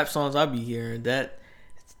 In rap songs I be hearing that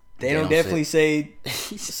they don't don't definitely say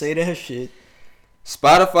that shit.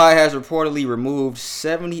 Spotify has reportedly removed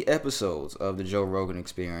 70 episodes of the Joe Rogan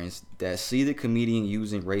Experience that see the comedian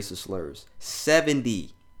using racist slurs.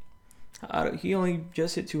 70. He only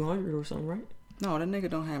just hit 200 or something, right? No, that nigga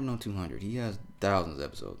don't have no 200. He has thousands of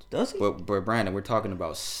episodes. Does he? But Brandon, we're talking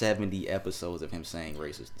about 70 episodes of him saying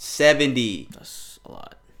racist. 70. That's a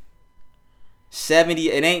lot.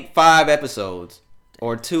 70. It ain't 5 episodes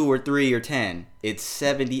or 2 or 3 or 10. It's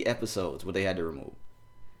 70 episodes what they had to remove.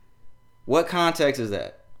 What context is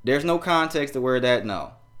that? There's no context to where that,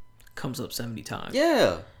 no. Comes up 70 times.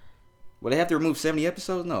 Yeah. Well, they have to remove 70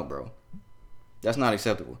 episodes? No, bro. That's not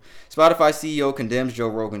acceptable. Spotify CEO condemns Joe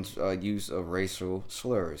Rogan's use of racial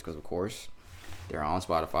slurs because, of course, they're on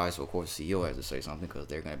Spotify, so, of course, the CEO has to say something because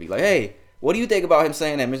they're going to be like, hey, what do you think about him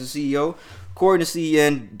saying that, Mr. CEO? According to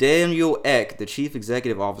CNN, Daniel Ek, the chief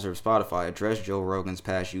executive officer of Spotify, addressed Joe Rogan's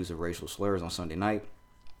past use of racial slurs on Sunday night,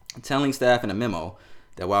 telling staff in a memo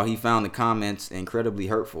that while he found the comments incredibly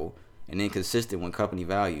hurtful and inconsistent with company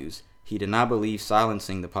values, he did not believe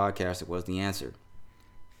silencing the podcaster was the answer.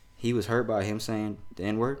 He was hurt by him saying the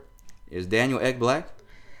N-word. Is Daniel Ek black?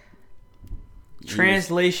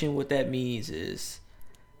 Translation, what that means is,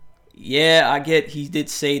 yeah, I get he did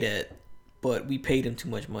say that, but we paid him too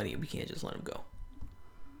much money and we can't just let him go.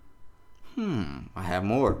 I have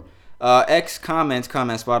more. X comment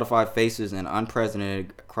Spotify faces an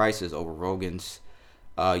unprecedented crisis over Rogan's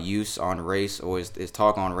use on race or his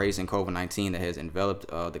talk on race and COVID-19 that has enveloped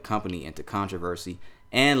the company into controversy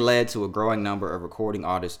and led to a growing number of recording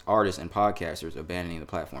artists and podcasters abandoning the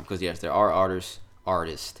platform. Because yes, there are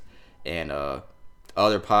artists and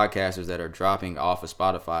other podcasters that are dropping off of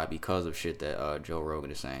Spotify because of shit that Joe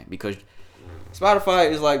Rogan is saying. Because Spotify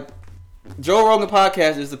is like, Joe Rogan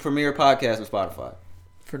podcast is the premier podcast of Spotify.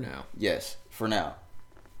 For now. Yes, for now.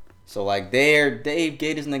 So like they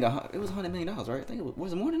gave this nigga, it was $100 million, right? I think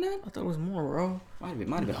was it more than that? I thought it was more, bro. Might have been.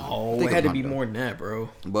 No, it had to be more than that, bro.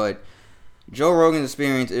 But Joe Rogan's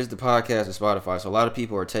Experience is the podcast of Spotify, so a lot of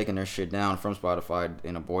people are taking their shit down from Spotify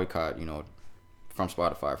in a boycott, from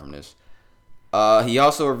Spotify from this. He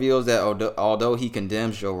also reveals that although he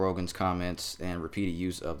condemns Joe Rogan's comments and repeated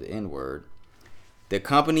use of the N-word, the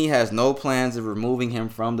company has no plans of removing him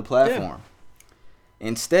from the platform. Yeah.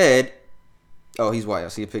 Instead, he's white. I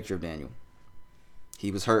see a picture of Daniel. He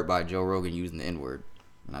was hurt by Joe Rogan using the N-word.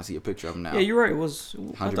 And I see a picture of him now. Yeah, you're right.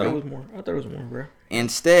 I thought it was more, bro.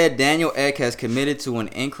 Instead, Daniel Ek has committed to an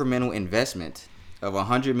incremental investment of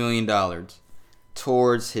 $100 million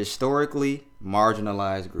towards historically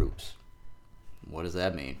marginalized groups. What does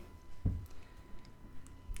that mean?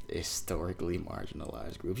 Historically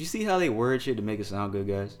marginalized groups. You see how they word shit to make it sound good,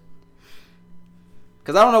 guys?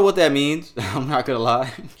 Because I don't know what that means. I'm not going to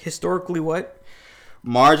lie. Historically what?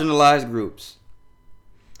 Marginalized groups.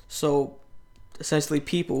 So, essentially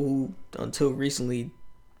people who, until recently,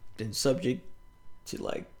 been subject to,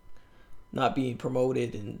 like, not being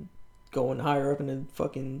promoted and going higher up in the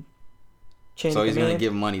fucking chain of command. So he's going to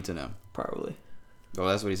give money to them? Probably. Oh,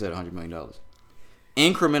 that's what he said, $100 million.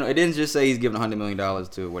 Incremental. It didn't just say he's giving $100 million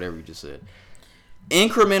to whatever you just said.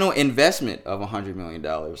 Incremental investment of $100 million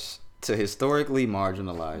to historically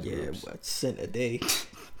marginalized groups. Yeah, a cent a day.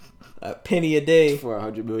 A penny a day. For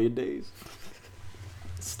 100 million days.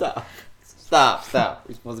 Stop.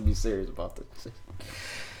 We're supposed to be serious about this.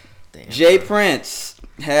 Damn. Jay Prince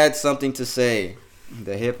had something to say.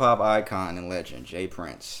 The hip-hop icon and legend, Jay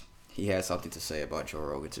Prince. He had something to say about Joe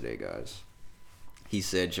Rogan today, guys. He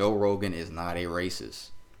said, Joe Rogan is not a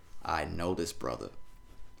racist. I know this brother.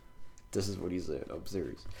 This is what he said. I'm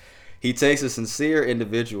serious. It takes a sincere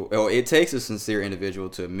individual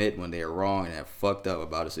to admit when they are wrong and have fucked up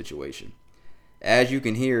about a situation. As you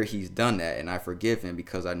can hear, he's done that, and I forgive him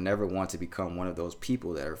because I never want to become one of those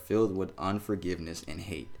people that are filled with unforgiveness and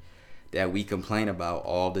hate that we complain about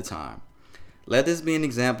all the time. Let this be an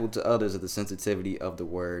example to others of the sensitivity of the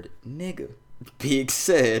word nigga being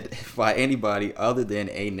said by anybody other than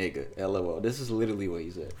a nigga. LOL. This is literally what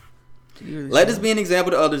he said. Let this be an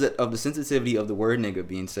example to others of the sensitivity of the word nigga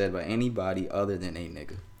being said by anybody other than a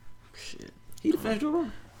nigga. Shit. He defends Joe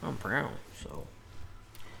Rogan. I'm brown, so.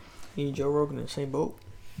 He and Joe Rogan in the same boat.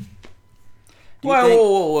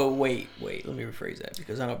 Whoa, wait. Let me rephrase that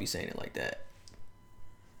because I don't be saying it like that.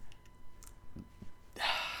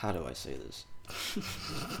 How do I say this?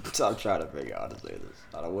 So I'm trying to figure out how to say this.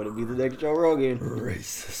 I don't want to be the next Joe Rogan.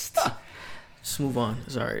 Racist. Just move on.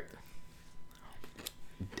 It's alright.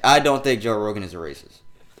 I don't think Joe Rogan is a racist.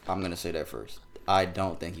 I'm gonna say that first. I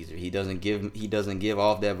don't think he doesn't give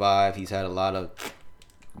off that vibe. He's had a lot of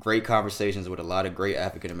great conversations with a lot of great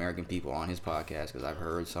African American people on his podcast because I've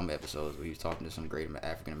heard some episodes where he's talking to some great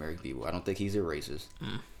African American people. I don't think he's a racist.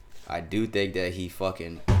 I do think that he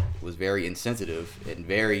fucking was very insensitive and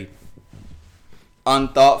very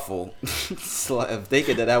unthoughtful of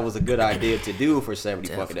thinking that was a good idea to do for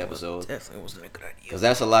 70 fucking episodes. Definitely wasn't a good idea. Because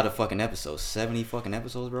that's a lot of fucking episodes. 70 fucking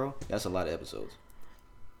episodes, bro? That's a lot of episodes.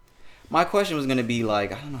 My question was going to be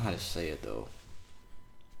like, I don't know how to say it though.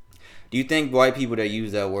 Do you think white people that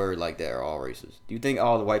use that word like that are all racist? Do you think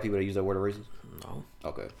all the white people that use that word are racist? No.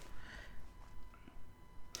 Okay.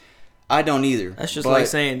 I don't either. That's just like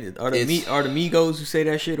saying, are the Migos who say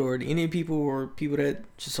that shit, or the Indian people, or people that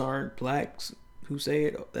just aren't blacks who say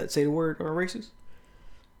it, that say the word, are racist?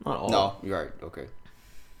 Not all. No, you're right. Okay.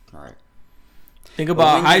 All right. Think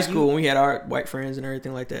about high school when we had our white friends and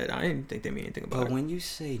everything like that. I didn't think they mean anything about it. But when you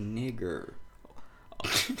say nigger...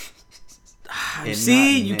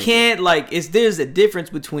 See, you can't, like, there's a difference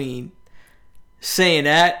between saying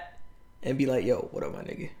that and be like, yo, what up, my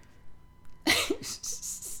nigga?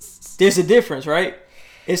 There's a difference, right?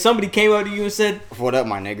 If somebody came up to you and said, what up,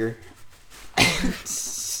 my nigger?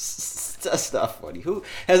 That's not funny. Who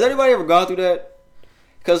has anybody ever gone through that?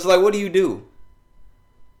 Because, like, what do you do?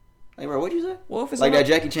 Like, bro, what'd you say? Well, if it's like that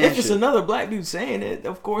Jackie Chan if it's another black dude saying it,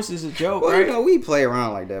 of course it's a joke, well, right? You know, we play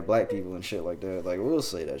around like that, black people and shit like that. Like, we'll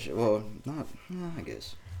say that shit. Well, I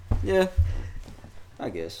guess. Yeah, I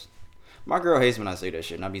guess. My girl hates when I say that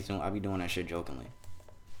shit, and I be doing that shit jokingly.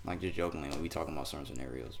 Like, just jokingly when we talking about certain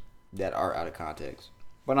scenarios that are out of context.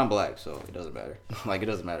 But I'm black, so it doesn't matter. Like, it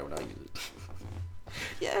doesn't matter when I use it.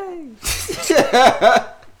 Yay.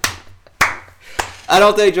 I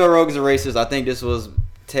don't think Joe Rogan's a racist. I think this was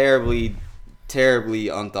terribly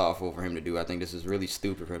unthoughtful for him to do. I think this is really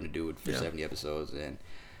stupid for him to do it for 70 episodes. And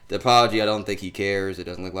the apology, I don't think he cares. It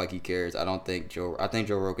doesn't look like he cares. I think Joe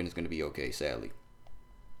Rogan is going to be okay, sadly.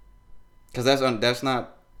 Because that's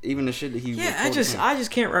not even the shit that he. Yeah, I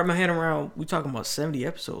just can't wrap my head around. We talking about 70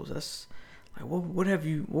 episodes. That's like what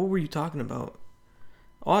were you talking about?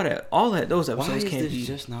 All that those episodes can't be. Why is this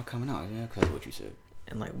just not coming out? Yeah, because of what you said.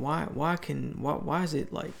 And like why is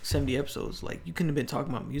it like 70 episodes? Like you couldn't have been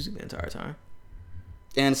talking about music the entire time.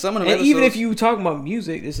 And some of them episodes, even if you talking about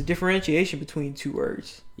music, there's a differentiation between two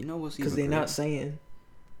words. You know what's because they're not saying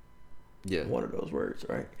yeah one of those words,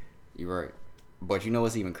 right? You're right. But you know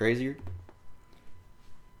what's even crazier?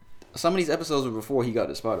 Some of these episodes were before he got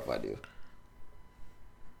the Spotify deal.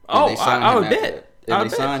 And I would bet. And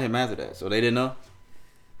they signed him after that, so they didn't know.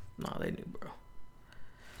 No, they knew, bro.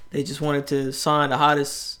 They just wanted to sign the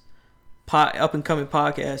hottest up and coming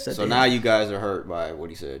podcast. So now you guys are hurt by what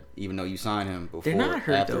he said, even though you signed him before. They're not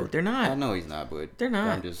hurt though. They're not. I know he's not, but they're not.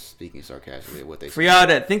 I'm just speaking sarcastically at what they say. For y'all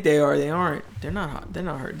that think they are, they aren't. They're not. They're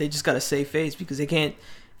not hurt. They just got to save face because they can't.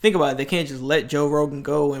 Think about it. They can't just let Joe Rogan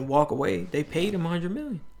go and walk away. They paid him $100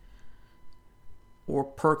 million. Or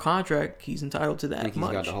per contract, he's entitled to that I think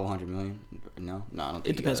much. He's got the whole $100 million. No, I don't think.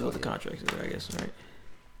 It depends on what the contract is, I guess. Right.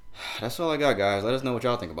 That's all I got, guys. Let us know what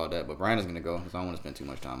y'all think about that. But Brandon's gonna go because I don't want to spend too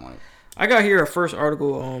much time on it. I got here a first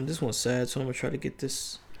article. This one's sad, so I'm gonna try to get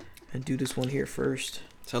this and do this one here first.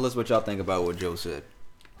 Tell us what y'all think about what Joe said.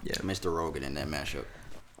 Yeah, Mr. Rogan in that mashup.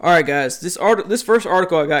 All right, guys. This first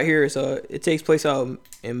article I got here is it takes place out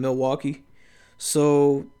in Milwaukee.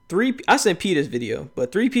 So I sent Pete this video,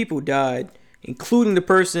 but 3 people died, including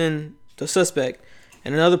the suspect,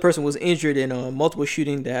 and another person was injured in a multiple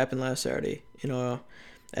shooting that happened last Saturday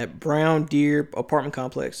at Brown Deer apartment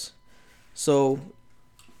complex. So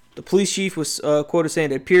the police chief was quoted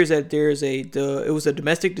saying it appears that it was a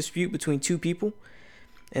domestic dispute between 2 people,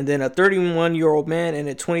 and then a 31-year-old man and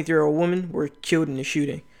a 23-year-old woman were killed in the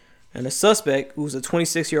shooting. And the suspect, who was a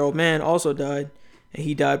 26-year-old man, also died, and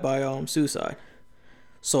he died by suicide.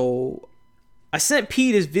 So I sent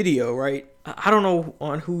Pete this video, right? I don't know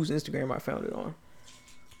on whose Instagram I found it on,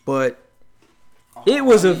 but it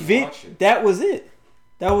was a vid. That was it.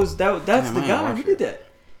 That's the guy who did that.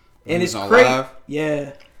 And it's crazy.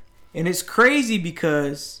 Yeah. And it's crazy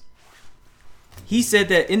because he said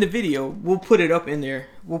that in the video. We'll put it up in there.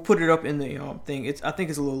 We'll put it up in the thing. I think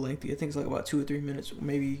it's a little lengthy. I think it's like about 2 or 3 minutes,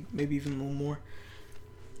 maybe even a little more.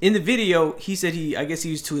 In the video, he said I guess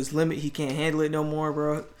he was to his limit. He can't handle it no more,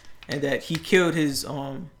 bro. And that he killed his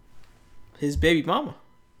baby mama.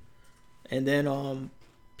 And then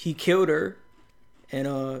he killed her,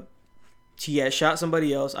 and he had shot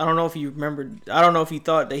somebody else. I don't know if he remembered. I don't know if he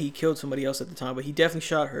thought that he killed somebody else at the time, but he definitely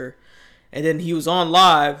shot her. And then he was on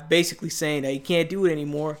live, basically saying that he can't do it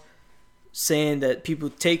anymore, saying that people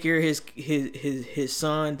take care of his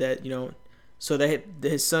son, that so that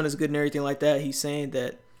his son is good and everything like that. He's saying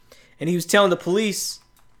that, and he was telling the police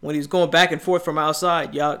when he was going back and forth from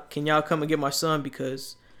outside, can y'all come and get my son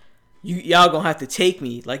because y'all gonna have to take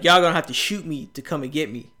me, like y'all gonna have to shoot me to come and get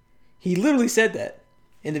me. He literally said that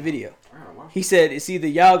in the video. He said it's either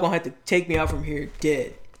y'all gonna have to take me out from here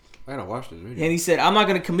dead. I gotta watch this video. And he said I'm not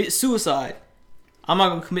gonna commit suicide. I'm not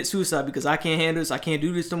gonna commit suicide because I can't handle this. I can't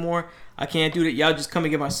do this no more. I can't do that. Y'all just come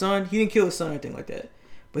and get my son. He didn't kill his son or anything like that,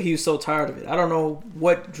 but he was so tired of it. I don't know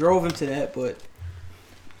what drove him to that, but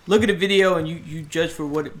look at the video and you judge for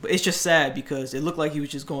what. It's just sad because it looked like he was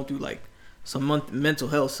just going through like some mental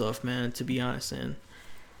health stuff, man. To be honest, and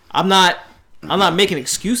I'm not making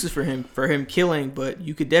excuses for him killing, but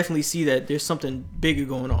you could definitely see that there's something bigger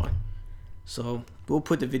going on. So we'll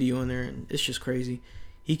put the video in there, and it's just crazy.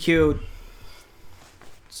 He killed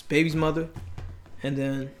his baby's mother, and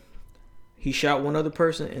then he shot one other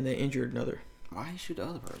person, and then injured another. Why did he shoot the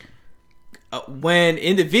other person? When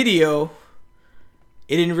in the video,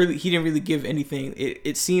 he didn't really give anything.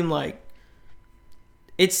 It seemed like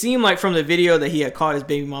from the video that he had caught his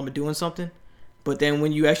baby mama doing something. But then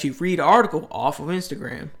when you actually read the article off of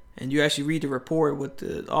Instagram and you actually read the report, what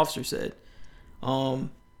the officer said,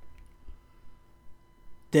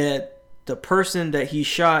 that the person that he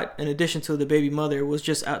shot, in addition to the baby mother, was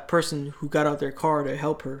just a person who got out their car to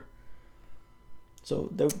help her. So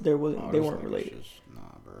they weren't related. Nah,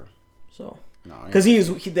 bro. So because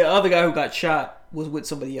the other guy who got shot was with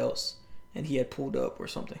somebody else, and he had pulled up or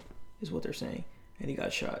something, is what they're saying, and he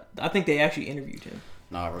got shot. I think they actually interviewed him.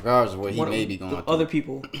 Nah, regardless of what he may be going through. Other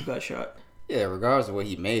people who got shot. Yeah, regardless of what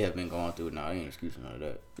he may have been going through, nah, I ain't excusing none of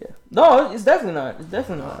that. Yeah. No, it's definitely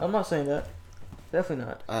not. I'm not saying that. Definitely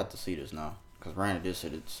not. I have to see this now. Because Brandon did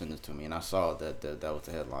send this to me, and I saw that was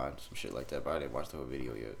the headline, some shit like that, but I didn't watch the whole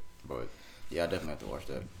video yet. But, yeah, I definitely have to watch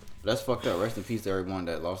that. But that's fucked up. Rest in peace to everyone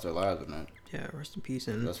that lost their lives in that. Yeah, rest in peace.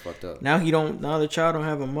 And that's fucked up. Now the child don't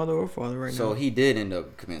have a mother or father right now. So he did end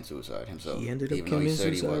up committing suicide himself. He ended up committing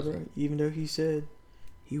suicide, right? Even though he said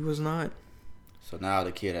he was not. So now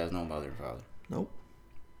the kid has no mother and father. Nope.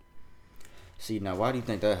 See, now why do you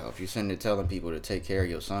think that helps? You're sitting there telling people to take care of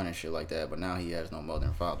your son and shit like that, but now he has no mother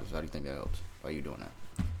and father. So how do you think that helps? Why are you doing that?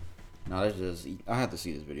 No, that's just... I have to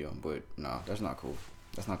see this video, but no, that's not cool.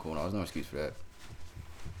 That's not cool. No, there's no excuse for that.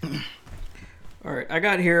 All right, I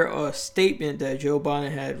got here a statement that Joe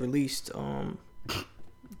Biden had released.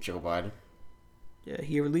 Joe Biden? Yeah,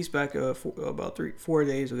 he released back about 4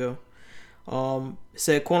 days ago. It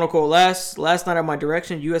said, quote unquote, last night at my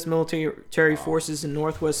direction, U.S. military forces in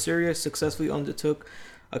northwest Syria successfully undertook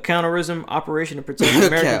a counterterrorism operation to protect the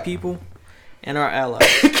American people and our allies.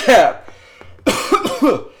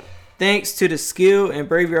 Thanks to the skill and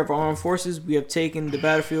bravery of our armed forces, we have taken the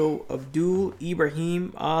battlefield of Abdul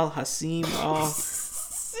Ibrahim al-Hassim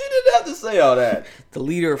You didn't have to say all that. The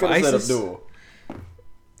leader of ISIS.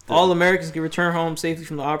 All Americans can return home safely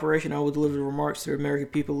from the operation. I will deliver the remarks to the American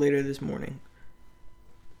people later this morning.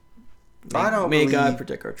 May God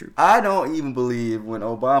protect our troops. I don't even believe when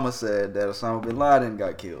Obama said that Osama bin Laden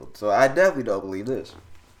got killed. So I definitely don't believe this.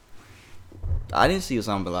 I didn't see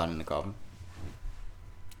Osama bin Laden in the coffin.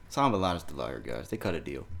 Osama bin Laden's the liar, guys. They cut a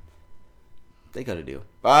deal.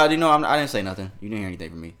 But I didn't say nothing. You didn't hear anything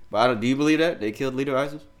from me. But do you believe that they killed leader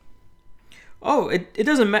ISIS? Oh, it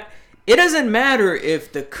doesn't matter. It doesn't matter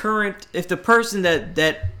if the person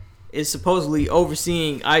that is supposedly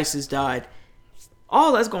overseeing ISIS died.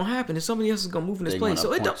 All that's gonna happen is somebody else is gonna move in this place.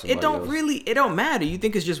 So it don't matter. You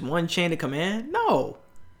think it's just one chain of command? No.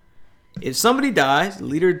 If somebody dies, the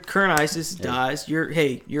leader current ISIS dies, you're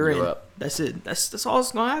in. Up. That's it. That's all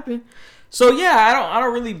that's gonna happen. So yeah,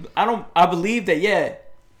 I believe that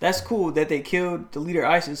that's cool that they killed the leader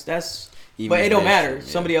ISIS. But it don't matter. True,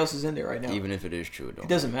 somebody else is in there right now. Even if it is true, it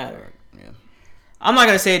doesn't matter. Yeah. I'm not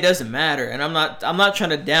gonna say it doesn't matter, and I'm not trying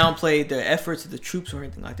to downplay the efforts of the troops or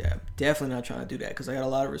anything like that. I'm definitely not trying to do that because I got a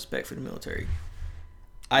lot of respect for the military.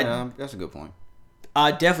 That's a good point.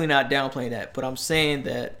 I definitely not downplaying that, but I'm saying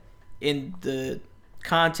that in the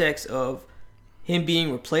context of him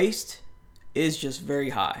being replaced is just very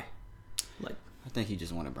high. Like, I think he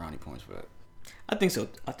just wanted brownie points for that. I think so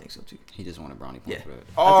too. He just wanted brownie points for that.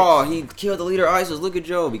 Oh, he killed the leader of ISIS. Look at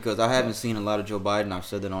Joe, because I haven't seen a lot of Joe Biden. I've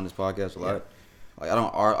said that on this podcast a lot. Yeah. Like I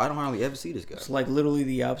don't hardly ever see this guy. It's like literally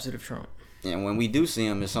the opposite of Trump. And when we do see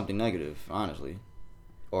him, it's something negative, honestly,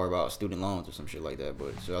 or about student loans or some shit like that.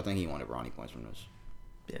 But so I think he wanted brownie points from this.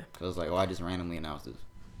 Yeah. Because like, I just randomly announced this.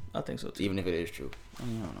 I think so too. Even if it is true. I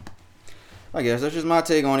don't know. I guess that's just my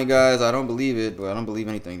take on it, guys. I don't believe it, but I don't believe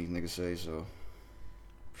anything these niggas say, so.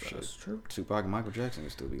 That's true. Tupac and Michael Jackson can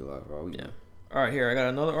still be alive. Yeah. All right, here. I got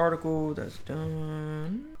another article that's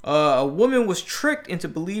done. A woman was tricked into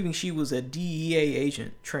believing she was a DEA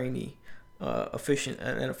agent trainee, an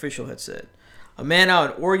official had said. A man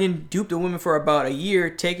out in Oregon duped a woman for about a year,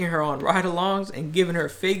 taking her on ride-alongs and giving her a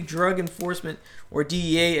fake drug enforcement or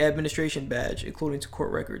DEA administration badge, according to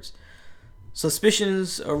court records.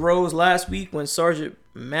 Suspicions arose last week when Sergeant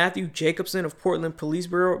Matthew Jacobson of Portland Police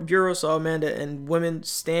Bureau saw Amanda and women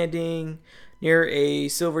standing near a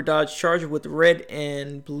silver Dodge Charger with red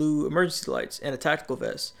and blue emergency lights and a tactical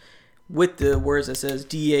vest with the words that says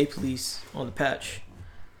DEA police on the patch.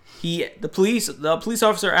 The police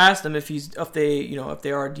officer asked him if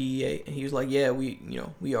they are DEA, and he was like, "Yeah,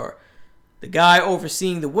 we are." The guy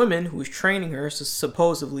overseeing the women who was training her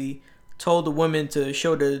supposedly told the woman to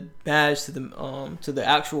show the badge to the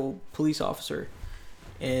actual police officer,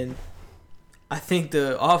 and I think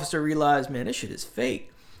the officer realized, man, this shit is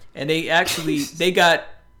fake, and they got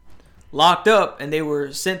locked up and they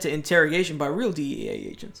were sent to interrogation by real DEA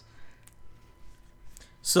agents.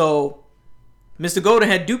 So Mr. Golden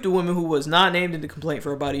had duped a woman who was not named in the complaint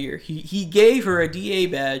for about a year. He gave her a DEA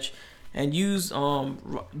badge and used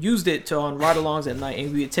it to on ride-alongs at night,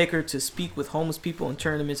 and we would take her to speak with homeless people and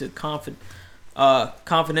turn them into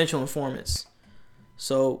confidential informants.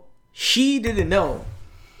 So she didn't know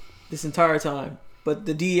this entire time, but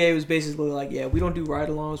the DEA was basically like, "Yeah, we don't do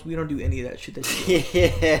ride-alongs. We don't do any of that shit.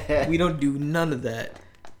 Yeah. We don't do none of that.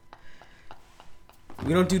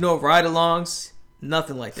 We don't do no ride-alongs,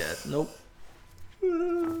 nothing like that. Nope."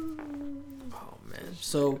 Oh man,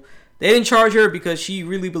 so. They didn't charge her because she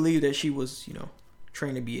really believed that she was,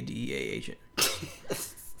 trained to be a DEA agent.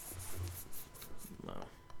 Wow.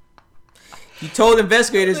 He told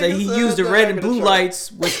investigators that he used the red and blue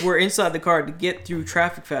lights, which were inside the car, to get through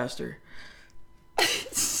traffic faster.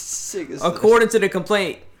 According to the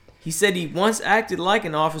complaint, he said he once acted like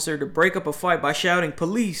an officer to break up a fight by shouting,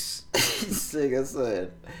 "Police!" Nigga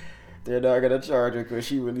said they're not gonna charge her because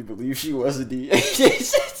she really believes she was a DA.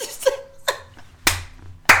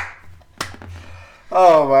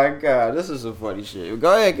 Oh my god, this is some funny shit.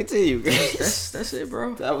 Go ahead, continue. That's it,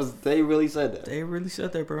 bro. They really said that. They really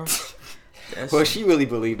said that, bro. Well, she really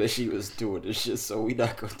believed that she was doing this shit, so we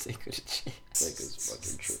not gonna take her to jail. Nigga's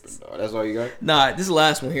fucking tripping, dog. That's all you got? Nah, this is the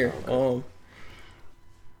last one here. Okay. Oh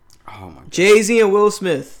my god. Jay-Z and Will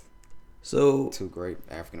Smith. So two great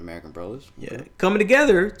African American brothers. Yeah, coming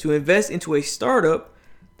together to invest into a startup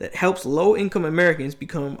that helps low-income Americans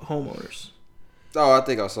become homeowners. Oh, I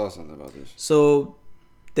think I saw something about this. So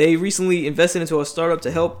they recently invested into a startup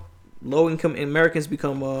to help low-income Americans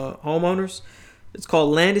become homeowners. It's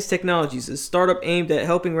called Landis Technologies. It's a startup aimed at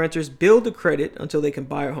helping renters build the credit until they can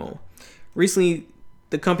buy a home. Recently,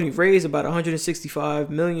 the company raised about $165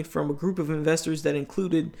 million from a group of investors that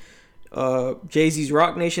included Jay-Z's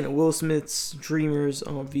Rock Nation and Will Smith's Dreamers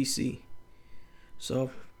VC.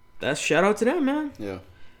 So that's shout out to them, man. Yeah,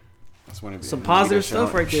 that's when it be some positive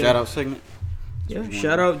stuff right there. Shout out segment. Yeah,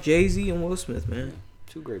 shout out Jay-Z and Will Smith, man.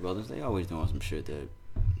 Two great brothers. They always doing some shit that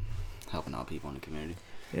helping out people in the community.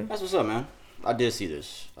 Yeah, that's what's up, man. I did see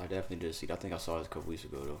this. I definitely did see it. I think I saw this a couple weeks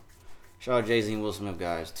ago though. Shout out Jay-Z and Will Smith,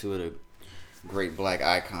 guys. Two of the great black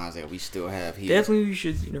icons that we still have here. Definitely, we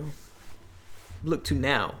should look to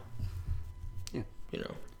now. Yeah,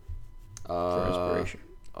 for inspiration.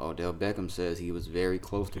 Odell Beckham says he was very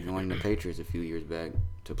close to joining the Patriots a few years back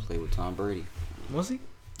to play with Tom Brady. Was he?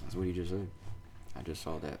 That's what he just said. I just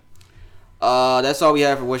saw that. That's all we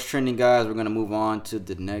have for What's Trending, guys. We're going to move on to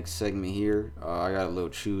the next segment here. I got a little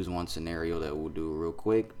choose one scenario that we'll do real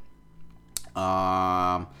quick.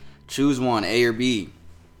 Choose one, A or B.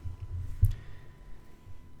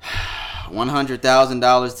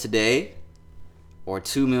 $100,000 today or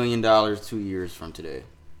 $2 million 2 years from today?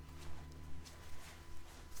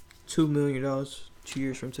 $2 million 2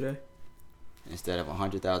 years from today. Instead of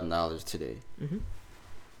 $100,000 today.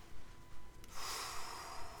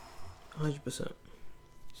 100%. It's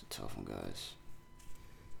a tough one, guys.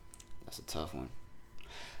 That's a tough one.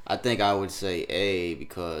 I think I would say A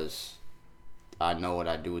because I know what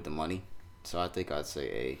I do with the money. So I think I'd say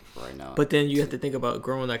A right now. But then you have to think about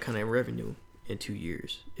growing that kind of revenue in 2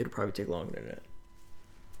 years. It'll probably take longer than that.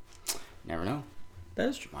 Never know. That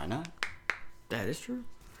is true. Why not? That is true.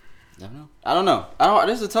 Never know. I don't know.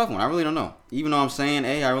 This is a tough one. I really don't know. Even though I'm saying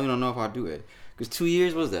A, I really don't know if I'll do it. Because 2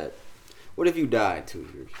 years, what's that? What if you die in 2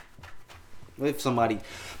 years? What if somebody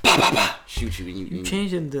shoot you and you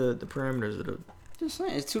changing the parameters of the... Just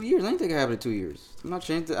saying, it's 2 years. Anything can happen in 2 years. I'm not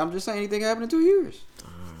changing. I'm just saying anything can happen in 2 years.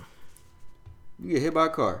 You get hit by a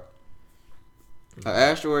car. An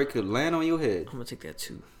asteroid could land on your head. I'm gonna take that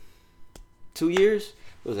too. 2 years?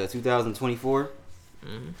 What was that, 2024?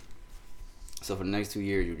 So for the next 2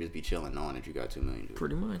 years, you'll just be chilling knowing that you got $2 million.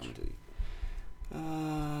 Pretty much.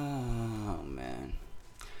 Oh, man.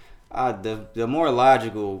 The more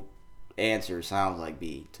logical answer sounds like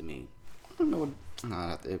B to me. I don't know what...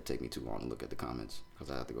 It'll take me too long to look at the comments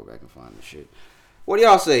because I have to go back and find the shit. What do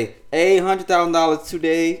y'all say? A, $100,000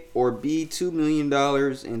 today or B, $2 million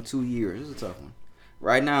in 2 years? This is a tough one.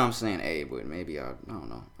 Right now I'm saying A, but maybe I don't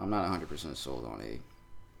know. I'm not 100% sold on A.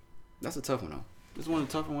 That's a tough one though. This is one of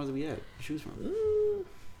the tougher ones that we had to choose from.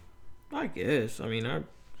 I guess. I mean, I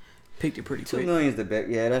picked it pretty quick. $2 million is the better.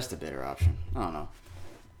 Yeah, that's the better option. I don't know.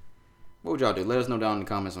 What would y'all do? Let us know down in the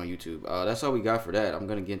comments on YouTube. That's all we got for that. I'm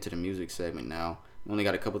gonna get into the music segment now. We only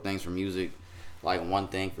got a couple things for music, like one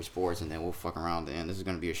thing for sports, and then we'll fuck around then. This is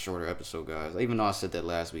gonna be a shorter episode, guys. Even though I said that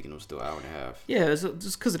last week and it was still an hour and a half. Yeah, it's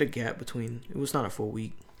just because of the gap between. It was not a full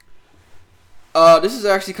week. This is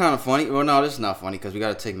actually kind of funny. Well, no, this is not funny because we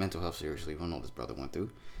got to take mental health seriously. We don't know what this brother went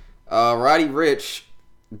through. Roddy Ricch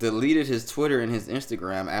deleted his Twitter and his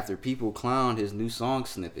Instagram after people clowned his new song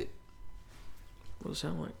snippet. What does it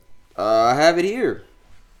sound like? I have it here.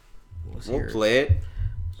 We'll play it.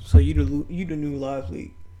 So you the new live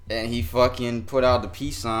league. And he fucking put out the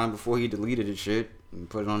peace sign before he deleted his shit and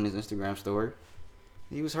put it on his Instagram story.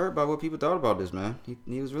 He was hurt by what people thought about this, man.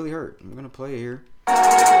 He was really hurt. We're gonna play it here. Hey,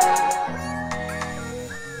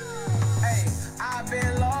 I've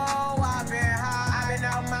been low, I've been high, I've been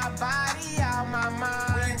out my body, out my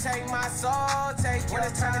mind. When you take my soul, take your time. When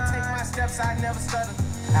it's time to take my steps, I never stutter.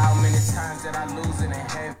 How many times did I lose it in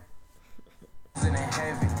heavy?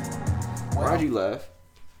 Why'd you laugh?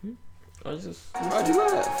 Why'd you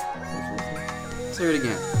laugh? Let's hear it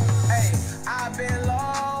again. Hey, I've been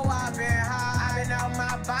low, I've been high,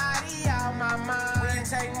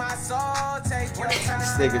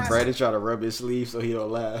 This nigga Brandon trying to rub his sleeve so he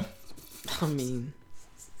don't laugh. I mean,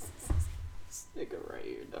 Nigga right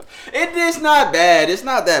here, though. It's not bad. It's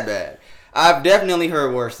not that bad. I've definitely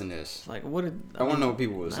heard worse than this. like what? I want to know what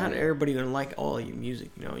people was Not saying. everybody gonna like all of your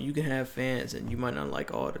music. You know, you can have fans, and you might not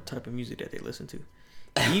like all the type of music that they listen to.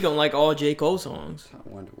 You don't like all J. Cole songs. I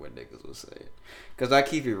wonder what niggas will say. Because I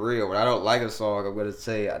keep it real. When I don't like a song, I'm going to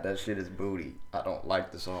say that shit is booty. I don't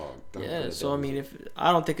like the song. Yeah, so I mean,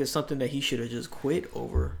 I don't think it's something that he should have just quit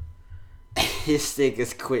over. His thing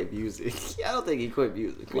is quit music. I don't think he quit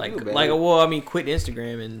music. Quit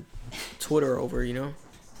Instagram and Twitter over, you know?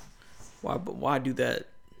 Why do that?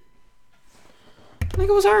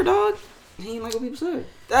 Nigga was hurt, dog. He ain't like what people said.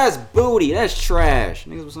 That's booty. That's trash.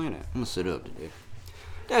 Niggas was saying that. I'm going to sit up today.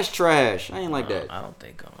 That's trash. I ain't like that. I don't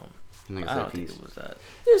think it was that. It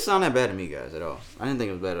didn't sound that bad to me, guys, at all. I didn't think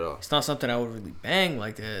it was bad at all. It's not something I would really bang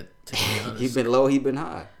like that, to be honest. He been low, he been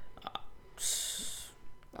high.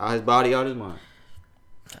 Out his body, out his mind.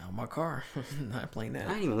 Out my car. Not playing that.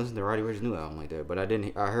 I didn't even listen to Roddy Ricch's new album like that, but I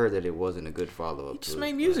heard that it wasn't a good follow up. Just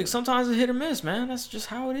make music. Sometimes it's hit or miss, man. That's just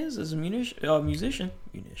how it is as a musician.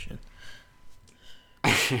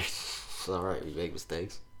 It's alright, you make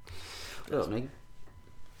mistakes. What up, nigga?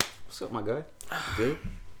 What's up, my guy? Good?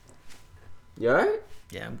 You alright?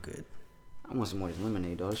 Yeah, I'm good. I want some more of this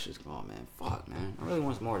lemonade, dog. This shit's gone, man. Fuck, man. I really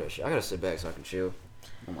want some more of that shit. I gotta sit back so I can chill.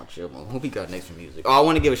 I'm on my chill mode. What we got next for music? Oh, I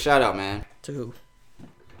want to give a shout out, man. To who?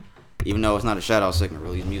 Even though it's not a shout out segment,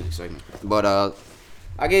 really, it's a music segment. But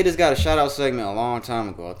I gave this guy a shout out segment a long time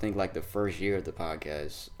ago. I think like the first year of the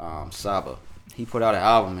podcast. Saba. He put out an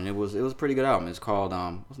album and it was a pretty good album. It's called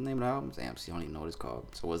what's the name of the album? Damn, see, I don't even know what it's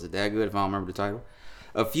called. So was it that good if I don't remember the title?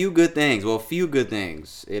 A Few Good Things. Well, A Few Good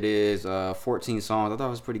Things. It is 14 songs. I thought it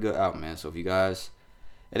was a pretty good album, man. So if you guys,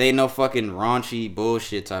 it ain't no fucking raunchy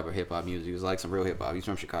bullshit type of hip hop music. It was like some real hip hop. He's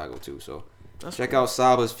from Chicago too, so check out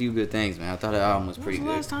Saba's Few Good Things, man. I thought the album was pretty good.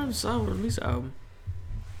 When was the last time Saba released an album?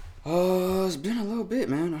 It's been a little bit,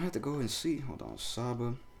 man. I have to go and see. Hold on,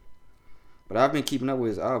 Saba. But I've been keeping up with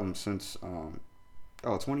his album since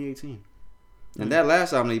 2018. And that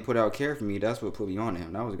last album that he put out, Care For Me, that's what put me on to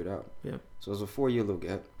him. That was a good album. Yeah. So it's a 4-year little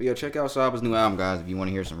gap. But yeah, check out Saba's new album, guys, if you want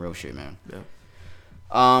to hear some real shit, man. Yeah.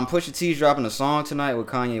 Pusha T's dropping a song tonight with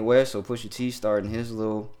Kanye West. So Pusha T starting his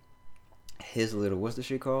little, what's the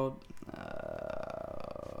shit called?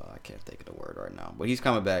 I can't think of the word right now. But he's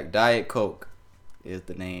coming back. Diet Coke is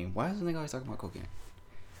the name. Why is this nigga always talking about cocaine?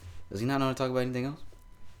 Does he not know how to talk about anything else?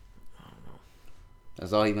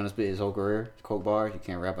 That's all he's gonna spit his whole career. Coke bars. You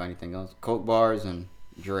can't rap about anything else. Coke bars and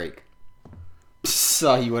Drake. That's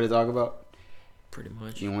all you want to talk about? Pretty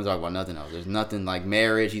much. You don't want to talk about nothing else. There's nothing like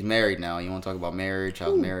marriage. He's married now. You want to talk about marriage?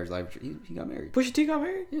 How's marriage life? He got married. Pusha T got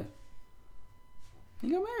married? Yeah. He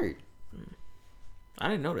got married. I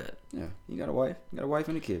didn't know that. Yeah. He got a wife. He got a wife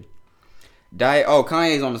and a kid.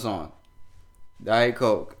 Kanye's on the song. Diet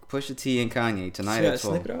Coke. Pusha T and Kanye tonight at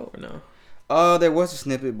 12. Snip it out or no? There was a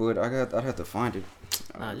snippet, but I'd have to find it.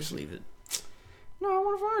 Nah, just leave it. No, I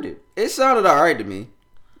want to find it. It sounded alright to me.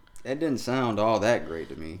 It didn't sound all that great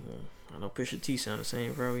to me. I know Pusha T sound the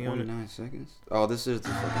same for every on it. 49 seconds. Oh, this is the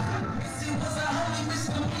fucking thing.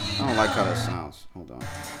 I don't like how that sounds. Hold on.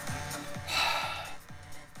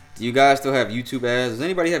 Do you guys still have YouTube ads? Does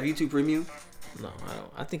anybody have YouTube Premium? No, I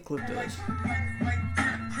don't. I think Clip does.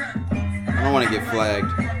 I don't want to get flagged.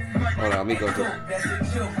 Hold on, let me go through.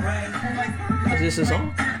 Is this a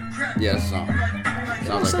song? Yeah, it's a song. It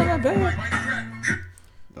don't sound that bad.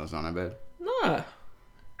 Don't sound that bad. Nah.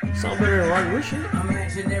 Sound better than Roddy Ricch shit.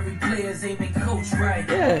 Imaginary players aiming coach right.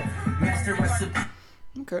 Yeah. Master recipe.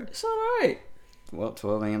 Okay. It's alright. Well,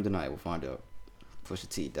 12 a.m. tonight. We'll find out. Pusha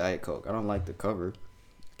T, Diet Coke. I don't like the cover.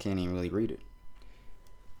 Can't even really read it.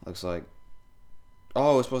 Looks like...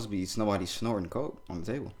 Oh, it's supposed to be somebody snorting coke on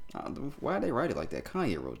the table. Why did they write it like that?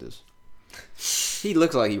 Kanye wrote this. He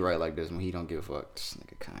looks like he write like this when he don't give a fuck. This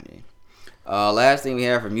nigga Kanye. Last thing we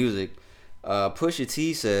have for music. Pusha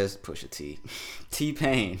T says... Pusha T.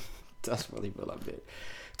 T-Pain. That's really real up there.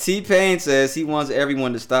 T-Pain says he wants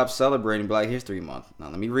everyone to stop celebrating Black History Month. Now,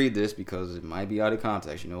 let me read this because it might be out of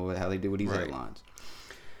context. You know how they do with these headlines.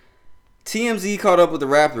 TMZ caught up with the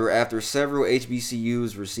rapper after several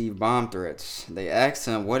HBCUs received bomb threats. They asked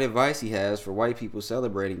him what advice he has for white people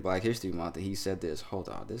celebrating Black History Month, and he said this. Hold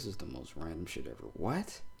on, this is the most random shit ever.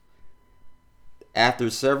 What?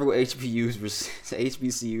 After several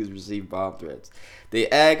HBCUs received bomb threats, they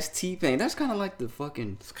asked T-Pain. That's kind of like the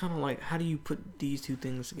fucking... It's kind of like, how do you put these two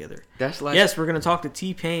things together? That's like... Yes, we're going to talk to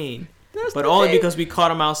T-Pain, but only because we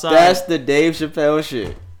caught him outside. That's the Dave Chappelle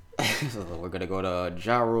shit. We're gonna go to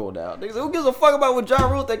Ja Rule now. Niggas, who gives a fuck about what Ja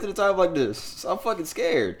Rule thinks at a time like this? I'm fucking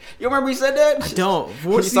scared. You remember he said that? I don't.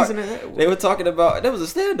 What season is that? They were talking about. That was a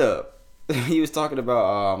stand-up. He was talking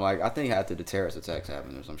about like I think after the terrorist attacks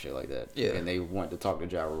happened or some shit like that. Yeah. And they went to talk to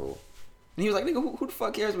Ja Rule. And he was like, nigga, who the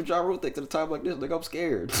fuck cares what Ja Rule thinks at a time like this? Like, I'm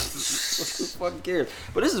scared. Who fucking cares?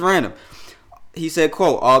 But this is random. He said,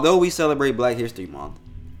 quote, although we celebrate Black History Month,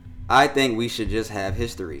 I think we should just have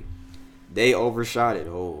history. They overshot it.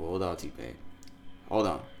 Oh, hold on, T-Pain. Hold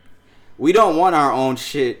on. We don't want our own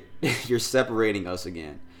shit. You're separating us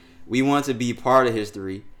again. We want to be part of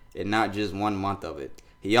history and not just 1 month of it.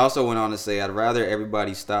 He also went on to say, I'd rather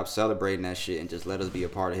everybody stop celebrating that shit and just let us be a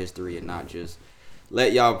part of history and not just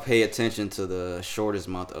let y'all pay attention to the shortest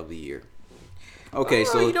month of the year. Okay,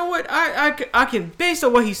 so you know what? I can, based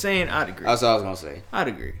on what he's saying, I'd agree. That's what I was gonna say. I'd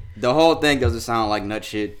agree. The whole thing doesn't sound like nut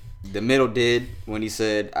shit. The middle did when he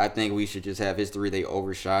said, I think we should just have history. They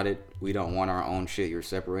overshot it. We don't want our own shit. You're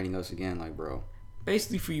separating us again. Like, bro.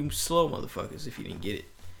 Basically for you slow motherfuckers if you didn't get it.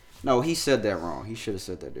 No, he said that wrong. He should have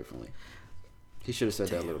said that differently. He should have said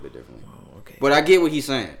that a little bit differently. Oh, okay. But I get what he's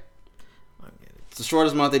saying. I get it. It's the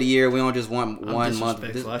shortest month of the year. We don't just want I'm one month.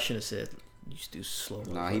 disrespectful. I should have said you just do slow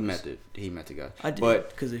motherfuckers. Nah, he meant it. He meant to, guys. I did, But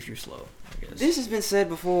because if you're slow, I guess. this has been said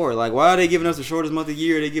before. Like, why are they giving us the shortest month of the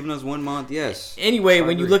year? They giving us 1 month. Yes. Anyway,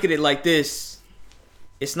 when you look at it like this,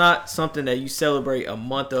 it's not something that you celebrate a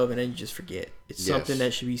month of and then you just forget. It's something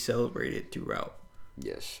that should be celebrated throughout.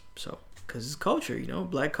 Yes. So, because it's culture,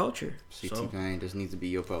 Black culture. See, So, T-Pain, this needs to be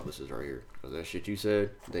your publicist right here. Because that shit you said,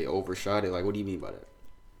 they overshot it. Like, what do you mean by that?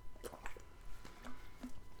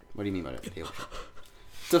 What do you mean by that? They overshot it.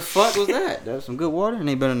 The fuck was that? That was some good water and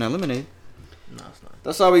ain't better than lemonade. no, it's not.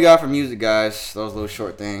 That's all we got for music, guys. Those little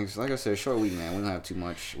short things. Like I said, short week, man. We don't have too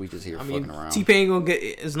much. We just here fucking around. T-Pain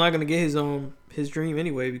is not gonna get his dream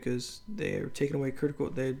anyway because they're taking away critical.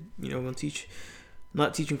 They're gonna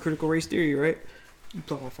not teaching critical race theory, right? You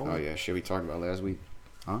plug my phone. Oh yeah, shit we talked about last week.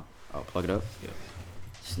 Huh? Oh, plug it up. Yeah.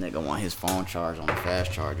 This nigga want his phone charged on the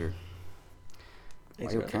fast charger.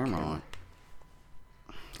 Why your camera on?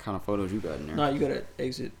 What kind of photos you got in there? Nah, you gotta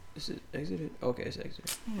exit. Is it exited? Okay, it's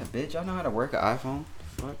exited. Yeah, bitch. I know how to work an iPhone.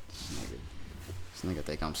 Fuck this nigga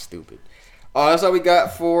think I'm stupid. Oh, that's all we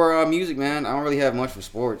got for music, man. I don't really have much for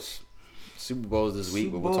sports. Super Bowl's this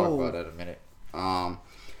week, but we'll talk about that in a minute.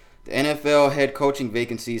 The NFL head coaching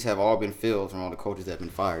vacancies have all been filled from all the coaches that have been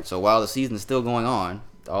fired. So while the season is still going on,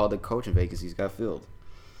 all the coaching vacancies got filled.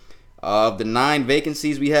 Of the 9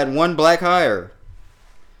 vacancies, we had 1 black hire.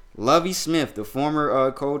 Lovie Smith, the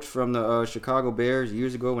former coach from the Chicago Bears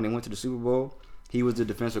years ago when they went to the Super Bowl, he was the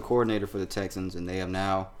defensive coordinator for the Texans, and they have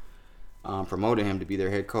now promoted him to be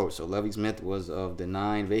their head coach. So Lovie Smith was of the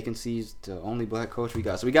 9 vacancies the only black coach we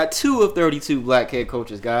got. So we got 2 of 32 black head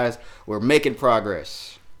coaches, guys. We're making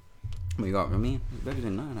progress. We got, better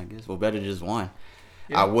than 9, I guess. Well, better than just 1.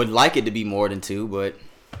 Yeah. I would like it to be more than 2, but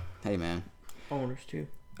hey, man. Owners too.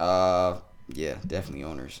 Yeah, definitely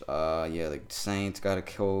owners. Yeah, the Saints got a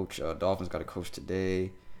coach. Dolphins got a coach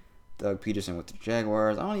today. Doug Peterson with the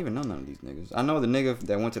Jaguars. I don't even know none of these niggas. I know the nigga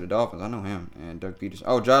that went to the Dolphins. I know him. And Doug Peterson.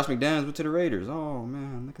 Oh, Josh McDaniels went to the Raiders. Oh,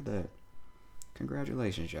 man, look at that.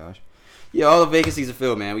 Congratulations, Josh. Yeah, all the vacancies are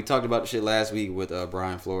filled, man. We talked about the shit last week with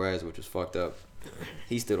Brian Flores, which was fucked up.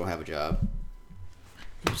 He still don't have a job.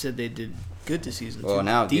 You said they did good this season. Well, too.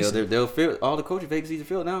 now they'll fill all the coaching vacancies are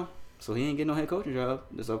filled now, so he ain't getting no head coaching job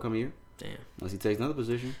this upcoming year. Damn. Unless he takes another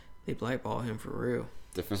position, they blackball him for real.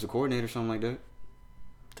 Defensive coordinator, something like that.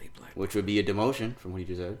 They blackball. Which would be a demotion from what he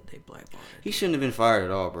just said. They blackball. He shouldn't have been fired at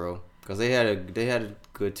all, bro. Because they had a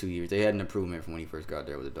good 2 years. They had an improvement from when he first got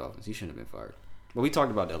there with the Dolphins. He shouldn't have been fired. But we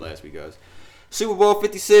talked about that last week, guys. Super Bowl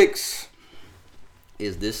 56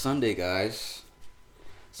 is this Sunday, guys.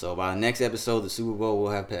 So by the next episode, the Super Bowl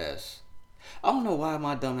will have passed. I don't know why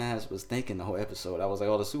my dumb ass was thinking the whole episode. I was like,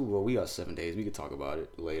 oh, the Super Bowl, we got 7 days. We could talk about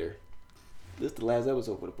it later. This is the last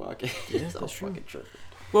episode for the podcast. Yeah, that's true. Fucking tripping.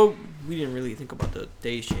 Well, we didn't really think about the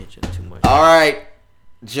days changing too much. All right.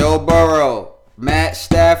 Joe Burrow, Matt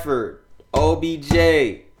Stafford,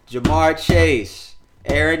 OBJ, Jamar Chase,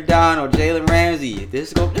 Aaron Donald, Jalen Ramsey.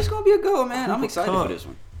 This gonna be a go, man. I'm excited for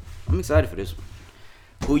this one.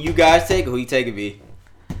 Who you guys taking? Who you taking, B?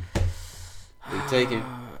 Who you taking?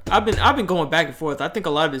 I've been going back and forth. I think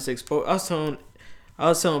a lot of this exposed. I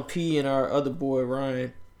was telling P and our other boy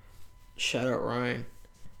Ryan. Shout out Ryan.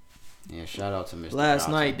 Yeah, shout out to Mr. Last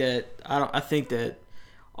Johnson. night that I think that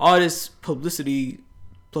all this publicity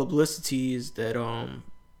is that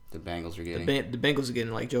the Bengals are getting the Bengals are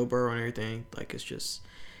getting like Joe Burrow and everything. Like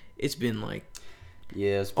it's been like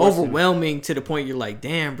Yeah, overwhelming to the point you're like,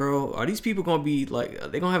 damn, bro, are these people gonna be like, are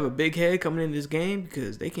they gonna have a big head coming in this game?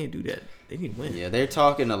 Because they can't do that. They need to win. Yeah, they're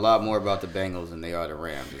talking a lot more about the Bengals than they are the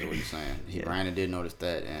Rams, is what he's saying. Brandon did notice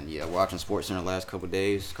that, and yeah, watching SportsCenter the last couple of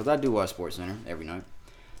days, because I do watch SportsCenter every night.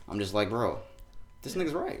 I'm just like, bro, this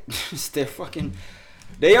nigga's right. They're fucking.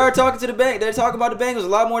 They are talking to the Bengals. They're talking about the Bengals a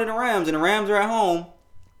lot more than the Rams, and the Rams are at home.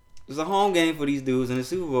 It's a home game for these dudes in the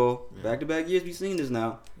Super Bowl. Back-to-back years, we've seen this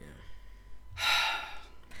now.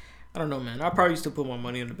 I don't know, man. I probably used to put my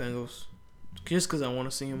money on the Bengals just because I want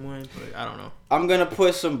to see them win, but I don't know. I'm going to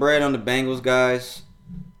put some bread on the Bengals, guys.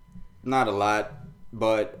 Not a lot,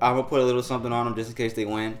 but I'm going to put a little something on them just in case they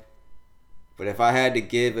win. But if I had to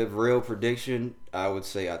give a real prediction, I would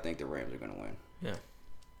say I think the Rams are going to win. Yeah.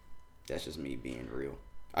 That's just me being real.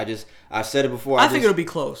 I've said it before. I think it'll be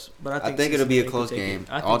close, but I think it'll be a close game.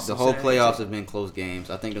 The whole playoffs have been close games.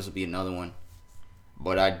 I think this will be another one.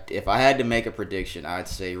 But if I had to make a prediction, I'd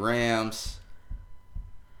say Rams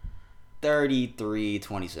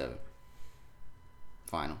 33-27.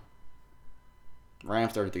 Final.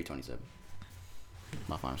 Rams 33-27.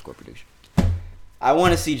 My final score prediction. I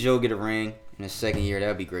want to see Joe get a ring in his second year. That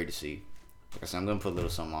would be great to see. Like I said, I'm going to put a little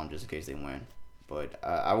something on just in case they win. But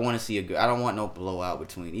I want to see a good. I don't want no blowout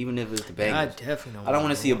between, even if it's the Bengals. I definitely don't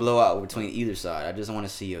want to see a blowout between either side. I just want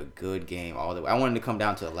to see a good game all the way. I want it to come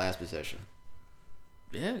down to the last possession.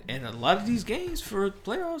 Yeah, and a lot of these games for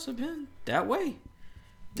playoffs have been that way.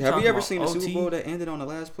 Have you ever seen a Super Bowl that ended on the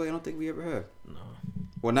last play? I don't think we ever have. No.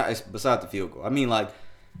 Well, not besides the field goal. I mean, like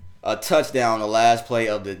a touchdown, the last play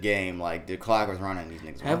of the game, like the clock was running. These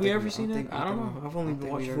niggas. Have we ever seen that? I don't know. I've only been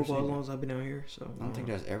watching football as long as I've been out here, so I don't think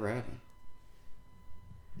that's ever happened.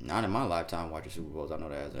 Not in my lifetime watching Super Bowls. I know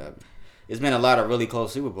that hasn't happened. It's been a lot of really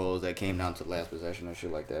close Super Bowls that came down to the last possession and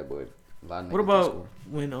shit like that, but a lot of what about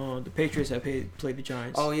when the Patriots had played the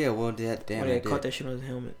Giants? Oh yeah, well that damn. When they caught that shit on his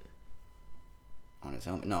helmet. On his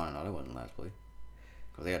helmet? No, that wasn't the last play.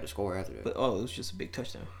 Because they had to score after that. But it was just a big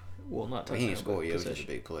touchdown. Well, not touchdown. He didn't score. Yeah, it was just a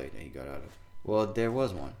big play that he got out of. Well, there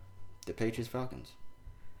was one. The Patriots Falcons.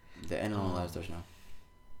 The end on the last touchdown.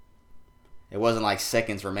 It wasn't like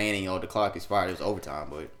seconds remaining or the clock expired. It was overtime,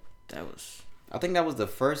 but I think that was the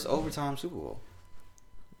first overtime Super Bowl.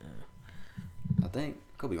 Yeah. I think.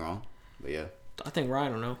 Could be wrong, but yeah. I think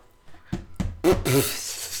Ryan will know.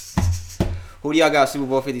 Who do y'all got Super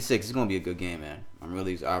Bowl 56? It's gonna be a good game, man. I'm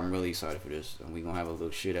really excited for this. And we gonna have a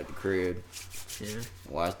little shit at the crib. Yeah.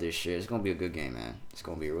 Watch this shit. It's gonna be a good game, man. It's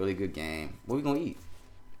gonna be a really good game. What we gonna eat?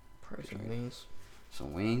 Probably some wings.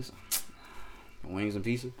 Some wings. Some wings and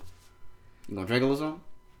pizza. You gonna drink a little something?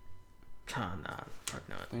 Nah,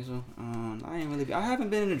 probably not. Think so? I haven't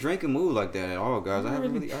been in a drinking mood like that at all, guys.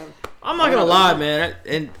 I'm not gonna lie, man.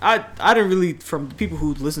 I didn't really, from the people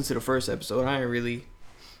who listened to the first episode, I didn't really.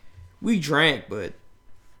 We drank, but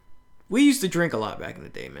we used to drink a lot back in the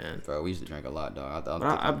day, man. Bro, we used to drink a lot, dog.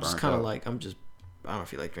 I'm just kind of like, I don't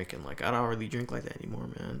feel like drinking. Like, I don't really drink like that anymore,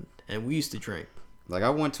 man. And we used to drink. Like, I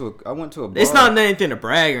went to a bar. It's not anything to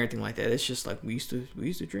brag or anything like that. It's just like we used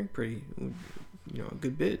to drink pretty, a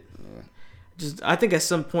good bit. Yeah. I think at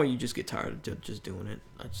some point you just get tired of just doing it.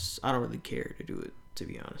 I don't really care to do it, to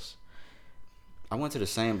be honest. I went to the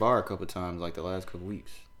same bar a couple times, like the last couple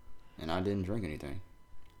weeks, and I didn't drink anything.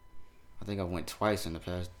 I think I went twice in the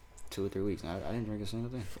past 2 or 3 weeks, and I didn't drink a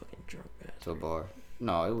single thing. Fucking drunk bastard. To a bar.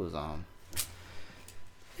 No, it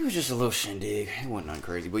was just a little shindig. It wasn't nothing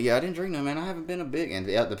crazy, but yeah, I didn't drink no, man. I haven't been a big, and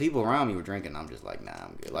the people around me were drinking. I'm just like, nah,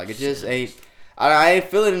 I'm good. Like, it just ain't. I ain't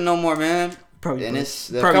feeling it no more, man. Probably. And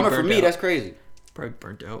it's coming from me. That's crazy. Probably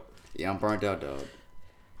burnt out. Yeah, I'm burnt out, dog.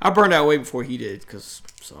 I burned out way before he did,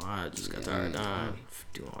 so I just got tired of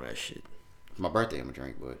doing all that shit. For my birthday, I'm gonna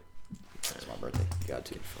drink, but it's my birthday. You got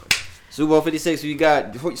to. Super Bowl 56. So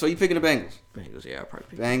you picking the Bengals? Bengals, yeah, I'll probably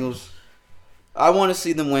pick Bengals. I want to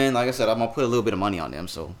see them win. Like I said, I'm gonna put a little bit of money on them,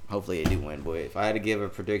 so hopefully they do win. But if I had to give a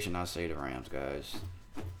prediction, I'd say the Rams, guys.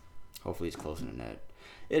 Hopefully it's closer than that.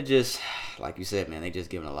 It just, like you said, man, they just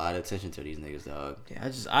giving a lot of attention to these niggas, dog.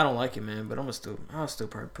 Yeah, I don't like it, man, but I'll still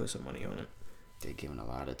probably put some money on it. They giving a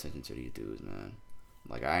lot of attention to these dudes, man.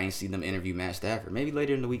 Like, I ain't seen them interview Matt Stafford. Maybe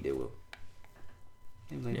later in the week they will.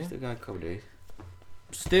 Maybe later. Still got a couple days.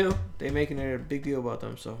 Still, they making it a big deal about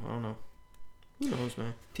them, so I don't know. Who knows,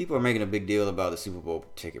 man? People are making a big deal about the Super Bowl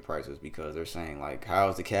ticket prices because they're saying, like, how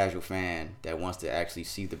is the casual fan that wants to actually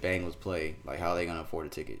see the Bengals play, like, how are they going to afford a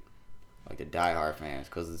ticket? Like, the diehard fans,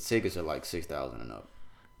 because the tickets are, like, $6,000 and up.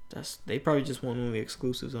 They probably just want only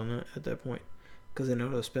exclusives on that at that point because they know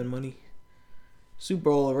they'll spend money. Super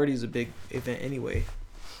Bowl already is a big event anyway.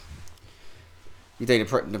 You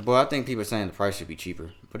think I think people are saying the price should be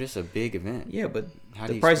cheaper, but it's a big event. Yeah, but How do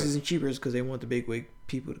the you price expect- isn't cheaper is because they want the big wig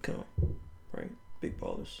people to come, right? Big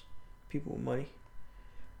ballers, people with money.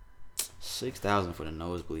 6,000 for the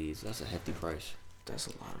nosebleeds. That's a hefty price. That's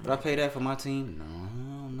a lot of Would I money. pay that for my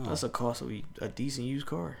team? No. That's a cost of a decent used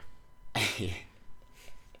car.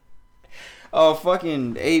 Oh,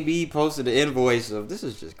 fucking AB posted the invoice of this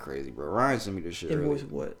is just crazy, bro. Ryan sent me this shit. Invoice earlier.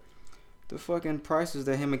 of what? The fucking prices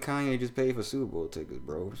that him and Kanye just paid for Super Bowl tickets,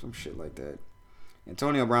 bro. Some shit like that.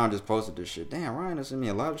 Antonio Brown just posted this shit. Damn, Ryan has sent me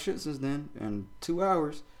a lot of shit since then in 2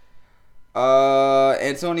 hours.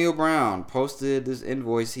 Antonio Brown posted this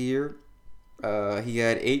invoice here. He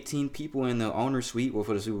had 18 people in the owner suite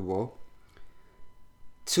for the Super Bowl.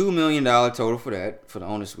 $2 million total for that, for the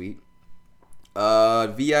owner suite.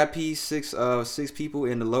 VIP six people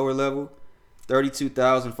in the lower level,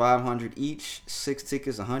 $32,500 each. 6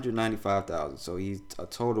 tickets, $195,000. So he's a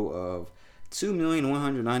total of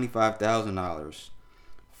 $2,195,000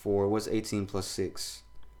 for what's 18 plus 6,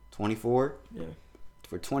 24. Yeah.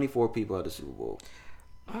 For 24 people at the Super Bowl.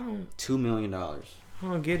 I don't $2 million. I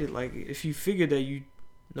don't get it. Like, if you figure that you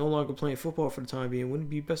no longer playing football for the time being, wouldn't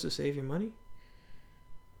it be best to save your money?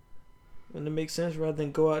 Wouldn't it make sense rather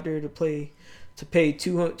than go out there to pay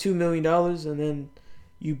 $2 million and then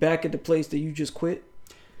you back at the place that you just quit?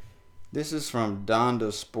 This is from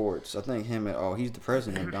Donda Sports. I think he's the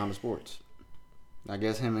president of Donda Sports. I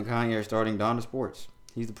guess him and Kanye are starting Donda Sports.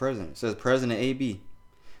 He's the president. It says President AB.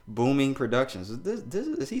 Booming Productions.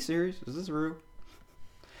 Is he serious? Is this real?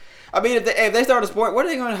 I mean, if they start a sport, what are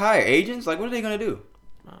they going to hire? Agents? Like, what are they going to do?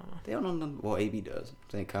 I don't know. They don't know. Well, AB does. I'm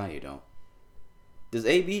saying Kanye don't. Does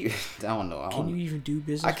AB? I don't know. Can you even do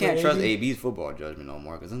business? I can't with trust AB? AB's football judgment no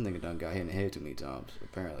more because this nigga done got hit in the head too many times.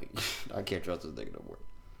 Apparently, I can't trust this nigga no more.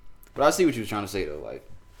 But I see what you was trying to say though. Like,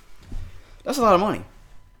 that's a lot of money.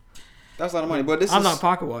 That's a lot of money. But I'm not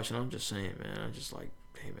pocket watching. I'm just saying, man. I'm just like,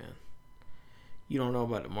 hey, man. You don't know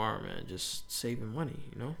about tomorrow, man. Just saving money,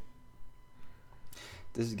 you know.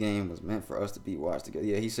 This game was meant for us to be watched together.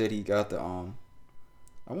 Yeah, he said he got the I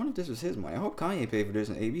wonder if this was his money. I hope Kanye paid for this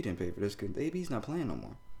and AB didn't pay for this because AB's not playing no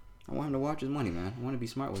more. I want him to watch his money, man. I want to be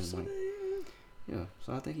smart with his money. Yeah,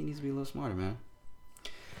 so I think he needs to be a little smarter, man. I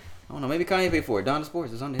don't know. Maybe Kanye paid for it. Donda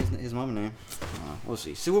Sports is under his mama name. We'll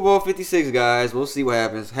see. Super Bowl 56, guys. We'll see what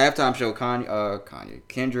happens. Halftime show: Kanye,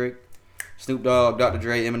 Kendrick, Snoop Dogg, Dr.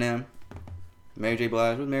 Dre, Eminem, Mary J.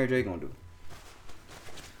 Blige. What's Mary J. gonna do?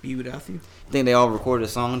 Be without you. Think they all recorded a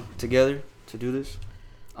song together to do this?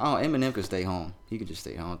 Oh, Eminem could stay home. He could just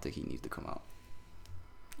stay home. I don't think he needs to come out.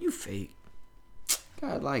 You fake.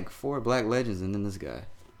 Got like 4 black legends and then this guy.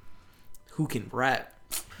 Who can rap?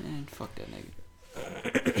 Man, fuck that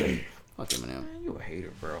nigga. Fuck Eminem. Man, you a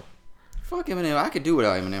hater, bro. Fuck Eminem. I could do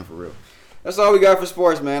without Eminem for real. That's all we got for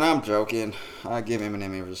sports, man. I'm joking. I give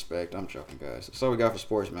Eminem his respect. I'm joking, guys. That's all we got for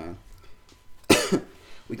sports, man.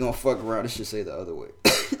 We gonna fuck around. This should say the other way.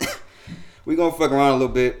 We gonna fuck around a little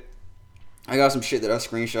bit. I got some shit that I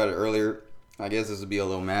screenshotted earlier. I guess this will be a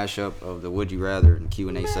little mashup of the Would You Rather and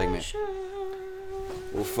Q&A segment.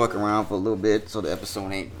 We'll fuck around for a little bit so the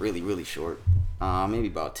episode ain't really short. Maybe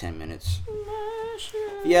about 10 minutes. If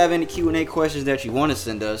you have any Q&A questions that you want to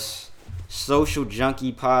send us,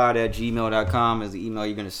 socialjunkiepod@gmail.com is the email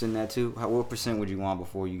you're going to send that to. What percent would you on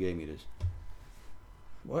before you gave me this?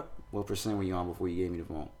 What? What percent were you on before you gave me the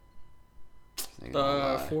phone?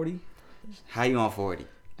 40. How you on 40?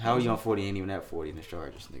 How are you on 40? Ain't even at 40 in the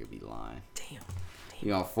charge. This nigga be lying. Damn.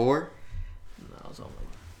 You on 4? No, I was on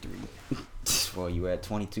like 3. Well, you at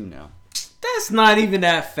 22 now. That's not even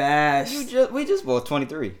that fast. We just both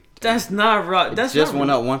 23. That's not right. That's just not went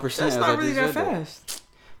really, up 1%. That's not really that said fast.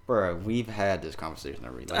 Bro, we've had this conversation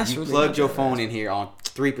already. Like, That's you really plugged not your that phone fast. in here on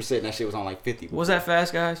 3% and that shit was on like 50. Was that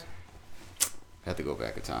fast, guys? Have to go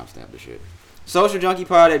back and timestamp the shit.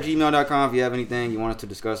 Socialjunkiepod@gmail.com. If you have anything you want us to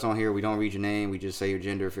discuss on here, we don't read your name. We just say your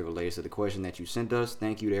gender if it relates to the question that you sent us.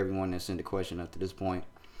 Thank you to everyone that sent a question up to this point.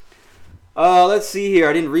 Let's see here.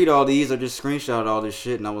 I didn't read all these. I just screenshotted all this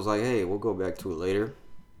shit and I was like, hey, we'll go back to it later.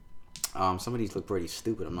 Some of these look pretty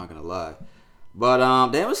stupid. I'm not gonna lie. But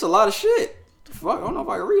damn, it's a lot of shit. The fuck? I don't know if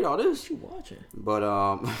I can read all this. What you watching? But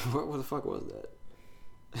what the fuck was that?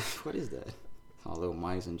 What is that? All little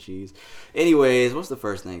mice and cheese. Anyways, what's the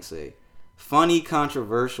first thing say? Funny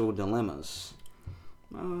controversial dilemmas.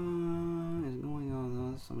 Is going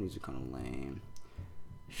on. Some of these are kind of lame.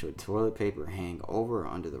 Should toilet paper hang over or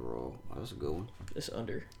under the roll? Oh, that's a good one. It's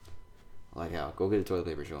under. Like how? Go get the toilet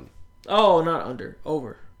paper. Show me. Oh, not under.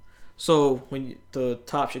 Over. So when the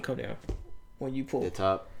top should come down when you pull. The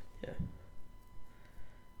top. Yeah.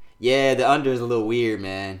 Yeah, the under is a little weird,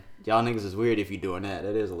 man. Y'all niggas is weird if you doing that.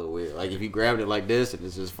 That is a little weird. Like if you grabbed it like this and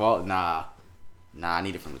it's just fall. Nah, I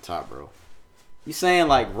need it from the top, bro. You saying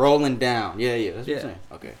like rolling down? Yeah. That's what you're saying.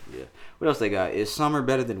 Okay, yeah. What else they got? Is summer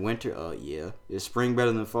better than winter? Yeah. Is spring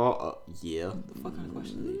better than fall? Yeah. The fuck kind of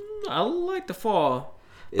question is these? I like the fall,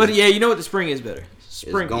 but yeah, you know what? The spring is better.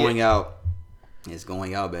 Spring going out. It's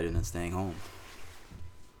going out better than staying home.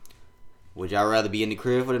 Would y'all rather be in the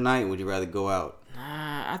crib for the night? Or would you rather go out?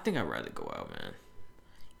 Nah, I think I'd rather go out, man.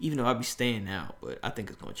 Even though I'd be staying out, but I think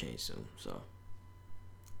it's gonna change soon. So,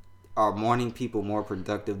 are morning people more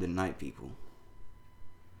productive than night people?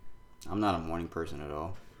 I'm not a morning person at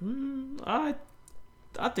all. I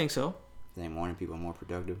think so. Think morning people are more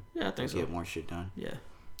productive? Yeah, I think so. Get more shit done. Yeah.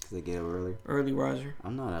 Cause they get up early. Early riser.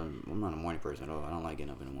 I'm not a morning person at all. I don't like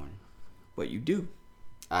getting up in the morning. But you do.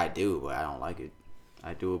 I do, but I don't like it.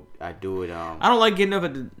 I do it. I don't like getting up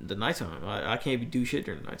at the nighttime. I can't do shit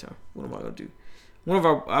during the nighttime. What am I gonna do? One of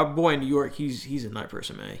our boy in New York, he's a night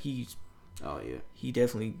person, man. He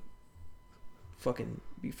definitely fucking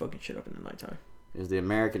shit up in the nighttime. Is the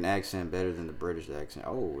American accent better than the British accent?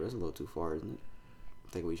 Oh, that's a little too far, isn't it? I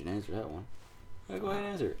think we should answer that one. Hey, go ahead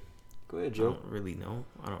and answer it. Go ahead, Joe. I don't really know.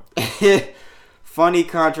 I don't. Funny,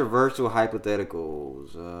 controversial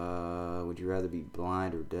hypotheticals. Would you rather be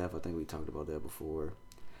blind or deaf? I think we talked about that before.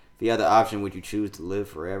 If you had the option, would you choose to live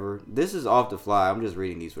forever? This is off the fly. I'm just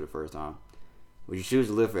reading these for the first time. Would you choose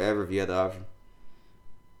to live forever if you had the option?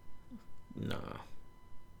 Nah.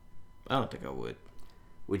 I don't think I would.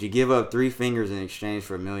 Would you give up 3 fingers in exchange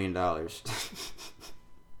for $1 million? Dad,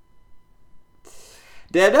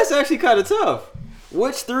 that's actually kind of tough.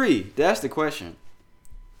 Which 3? That's the question.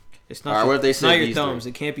 It's not. Right, what if they said your thumbs?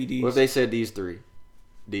 3? It can't be these. What if they said these 3?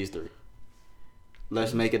 These 3.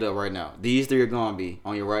 Let's make it up right now. These 3 are gonna be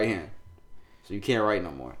on your right hand, so you can't write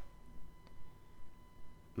no more,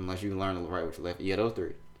 unless you can learn to write with your left. Yeah, those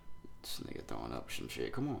 3. This nigga throwing up some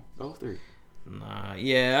shit. Come on, those 3. Nah,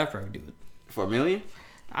 yeah, I'd probably do it for $1 million.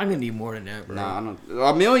 I'm gonna need more than that, bro. Nah, I don't.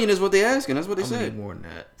 $1 million is what they asking. That's what they said. Need more than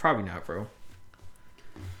that. Probably not, bro.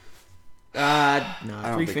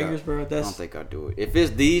 Nah, 3 fingers, bro. I don't think I'd do it. If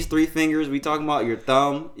it's these 3 fingers we talking about, your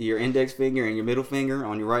thumb, your index finger, and your middle finger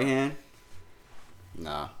on your right hand,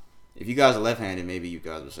 nah. If you guys are left-handed, maybe you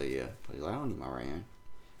guys would say yeah. But you're like, I don't need my right hand.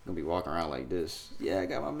 I'm gonna be walking around like this. Yeah, I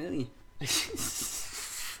got my $1 million.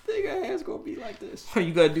 Think our hand's gonna be like this. All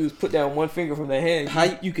you gotta do is put down one finger from the hand. How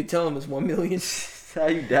you can tell them it's $1 million. How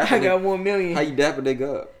you dap? I got $1 million. How you dap a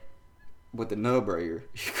nigga up? With the nub right here.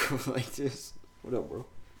 You go like this. What up, bro?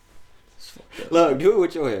 Look, do it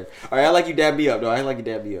with your hair. All right, I like you dab me up, though. I like you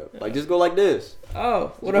dab me up. Like, just go like this.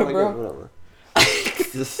 Oh, what up, bro? What up, bro?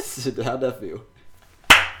 How'd that feel?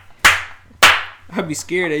 I'd be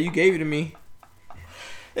scared that you gave it to me.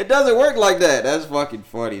 It doesn't work like that. That's fucking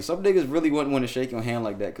funny. Some niggas really wouldn't want to shake your hand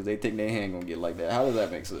like that because they think their hand gonna get like that. How does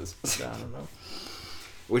that make sense? I don't know.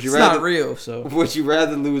 Would you it's rather, not real, so. Would you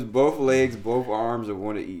rather lose both legs, both arms, or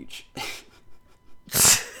one of each?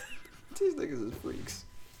 These niggas is freaks.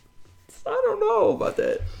 I don't know about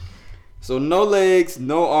that. So no legs,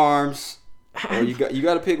 no arms. Or you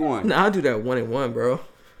got to pick one. Nah, I'll do that 1 and 1, bro.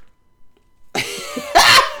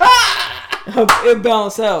 It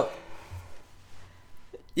balance out.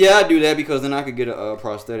 Yeah, I do that because then I could get a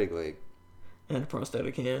prosthetic leg. And a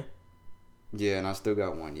prosthetic hand. Yeah, and I still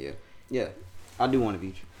got one. Yeah. I'll do one of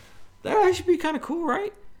each. That actually be kind of cool,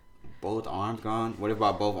 right? Both arms gone. What if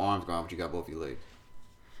both arms gone, but you got both your legs?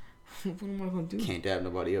 What am I gonna do? Can't dab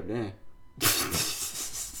nobody up then.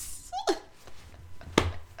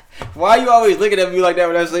 Why you always looking at me like that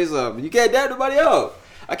when I say something? You can't dab nobody up.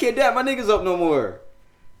 I can't dab my niggas up no more.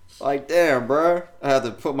 Like, damn, bro. I have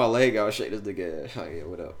to put my leg out and shake this nigga ass. Like, yeah,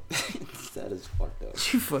 what up? That is fucked up.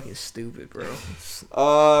 You fucking stupid, bro.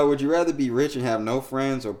 Would you rather be rich and have no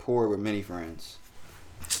friends or poor with many friends?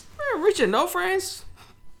 Man, rich and no friends?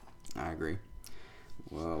 I agree.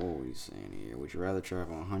 Well, what were you saying here? Would you rather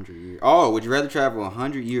travel 100 years? Oh, would you rather travel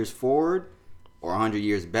 100 years forward or 100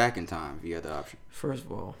 years back in time if you had the option? First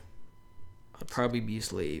of all, I'd probably be a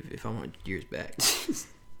slave if I'm 100 years back.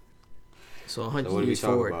 So 100 years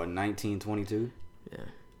forward. About 1922? Yeah.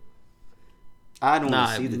 I don't want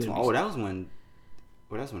to see the... Oh, that was when...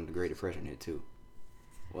 Well, that's when the Great Depression hit, too.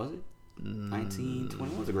 Was it? 1920?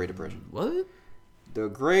 When was the Great Depression? Was it? The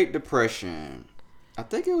Great Depression. I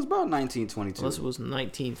think it was about 1922. Unless it was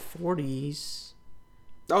 1940s.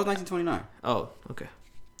 That was 1929. Oh, okay.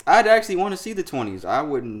 I'd actually want to see the 20s. I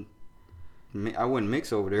wouldn't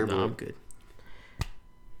mix over there. No, but I'm good.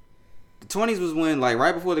 The 20s was when, like,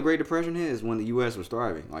 right before the Great Depression hit is when the U.S. was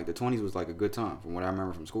thriving. Like, the 20s was, like, a good time from what I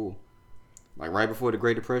remember from school. Like, right before the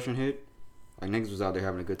Great Depression hit, Like niggas was out there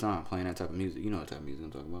having a good time playing that type of music. You know what type of music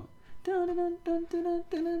I'm talking about.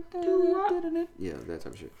 Yeah, that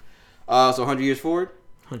type of shit. So 100 years forward?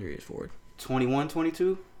 100 years forward. 21,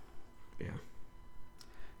 22? Yeah.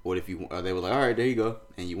 What if you, they were like, all right, there you go.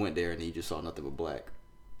 And you went there and you just saw nothing but black.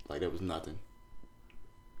 Like, that was nothing.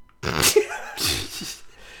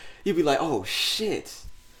 You'd be like, oh, shit.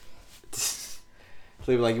 So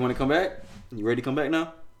they'd be like, you want to come back? You ready to come back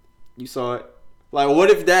now? You saw it. Like, what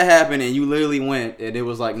if that happened and you literally went and it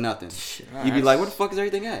was like nothing? You'd be like, what the fuck is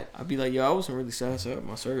everything at? I'd be like, yo, I wasn't really satisfied with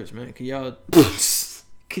my service, man. Could y'all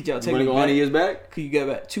take You me want to go back? 100 years back? Could you get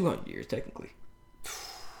back 200 years, technically?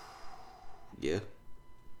 Yeah.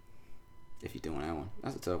 If you're doing that one.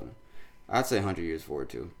 That's a tough one. I'd say 100 years forward,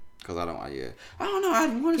 too. Because I don't know. I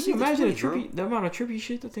want to see. Can you imagine the amount of trippy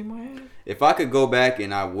shit that they might have? If I could go back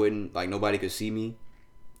and I wouldn't, like, nobody could see me,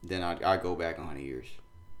 then I'd go back 100 years.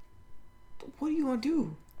 What are you going to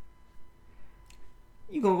do?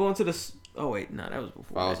 You going to go into the... Oh, wait. No, that was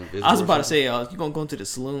before that. I was about to say, you going to go into the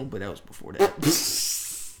saloon, but that was before that.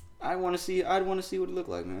 I'd want to see what it looked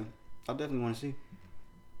like, man. I definitely want to see.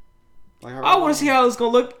 Like, I want to see how it's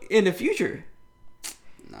going to look in the future.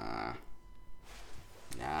 Nah.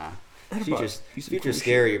 Future's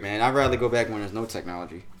scarier, man. I'd rather go back when there's no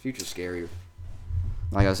technology. Future's scarier.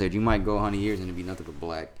 Like I said, you might go 100 years and it'd be nothing but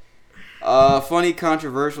black. Funny,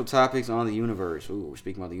 controversial topics on the universe. Ooh, we're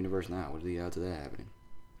speaking about the universe now. What do you have to that happening?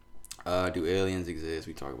 Do aliens exist?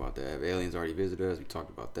 We talk about that. Have aliens already visited us? We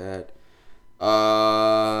talked about that.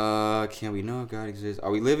 Can we know if God exists?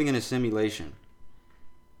 Are we living in a simulation?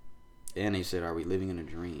 And they said, are we living in a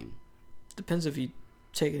dream? Depends if you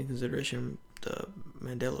take into consideration the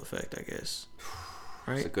Mandela effect, I guess.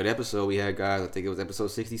 Right? It's a good episode we had, guys. I think it was episode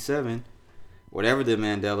 67. Whatever the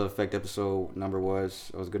Mandela effect episode number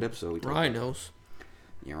was, it was a good episode. Ryan knows.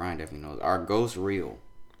 Yeah, Ryan definitely knows. Are ghosts real?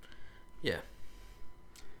 Yeah.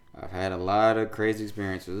 I've had a lot of crazy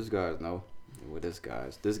experiences. This guys know. With this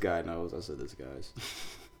guy knows. I said this guys.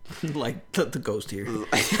 Like the ghost here.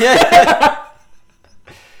 I've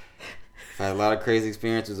had a lot of crazy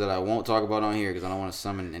experiences that I won't talk about on here because I don't want to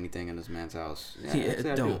summon anything in this man's house.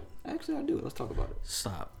 Yeah, don't. Actually, I do. Let's talk about it.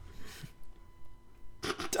 Stop.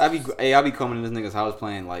 I be coming to this nigga's house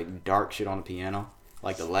playing like dark shit on the piano,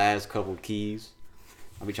 like the last couple keys.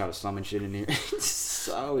 I be trying to summon shit in here.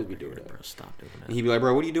 I always be doing that. Bro, stop doing that. And he be like,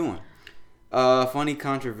 bro, what are you doing? Funny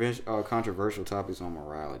controversial topics on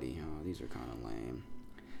morality. Oh, these are kind of lame.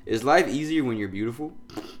 Is life easier when you're beautiful?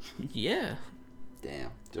 Yeah. Damn,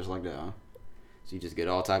 just like that, huh? So you just get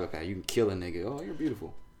all type of power. You can kill a nigga. Oh, you're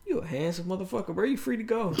beautiful. You a handsome motherfucker, bro. You free to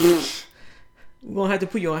go. We're gonna have to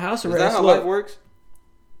put you on house arrest. Is that how life works?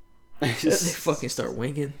 They fucking start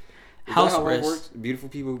winking. House arrest. Works? Beautiful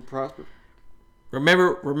people prosper.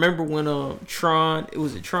 Remember when Tron? It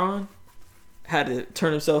was Tron had to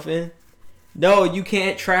turn himself in. No, you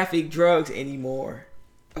can't traffic drugs anymore.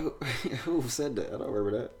 Oh, who said that? I don't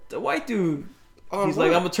remember that. The white dude. He's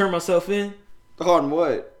like, I'm gonna turn myself in. On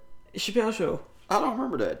what? Chappelle Show. I don't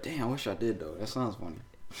remember that. Damn, I wish I did though. That sounds funny.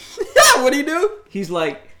 What'd he do? He's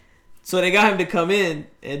like, so they got him to come in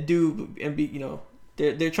and be, you know,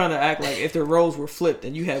 they're trying to act like if their roles were flipped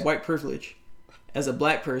and you had white privilege as a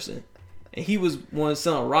black person, and he was one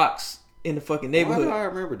selling rocks in the fucking neighborhood. Why do I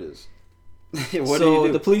remember this? What did he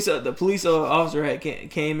do? The police officer had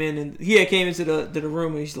came in and he had came into the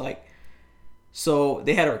room and he's like, so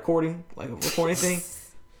they had a recording thing.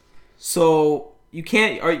 So you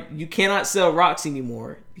cannot sell rocks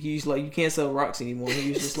anymore. He's like, you can't sell rocks anymore. And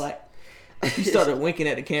he was just like, he started winking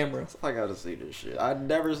at the camera. I gotta see this shit. I've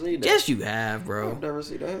never seen that. Yes, you have, bro. I've never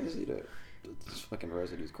seen that. I haven't seen that. This fucking the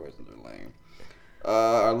rest of these questions are lame.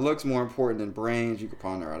 Are looks more important than brains? You can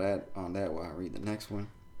ponder on that while I read the next one.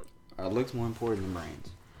 Are looks more important than brains?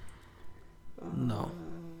 No.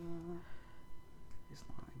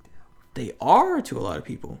 They are to a lot of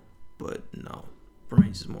people, but no.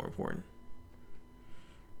 Brains is more important.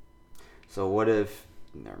 So what if...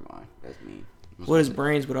 Never mind. That's mean. What is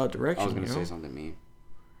brains without direction? I was going to say something mean.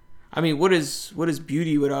 I mean, what is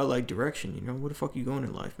beauty without, like, direction? You know, where the fuck you going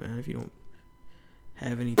in life, man, if you don't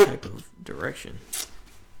have any type of direction? This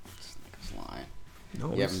nigga's lying.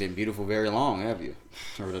 No, you haven't been beautiful very long, have you?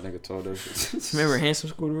 Remember that nigga told us. Remember Handsome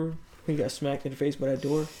Scooter? He got smacked in the face by that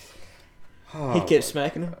door. Oh, he kept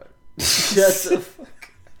smacking him. Shut the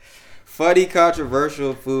fuck. Funny,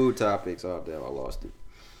 controversial food topics. Oh, damn, I lost it.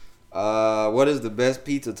 What is the best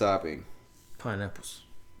pizza topping? Pineapples.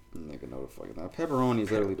 Nigga, know the fucking not. Pepperoni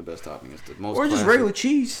is literally the best topping. It's the most. Or just classic. Regular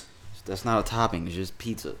cheese. That's not a topping. It's just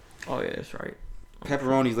pizza. Oh yeah, that's right.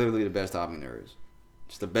 Pepperoni is literally the best topping there is.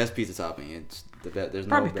 It's the best pizza topping. It's the best. There's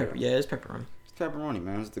probably no better. Yeah, it's pepperoni. It's pepperoni,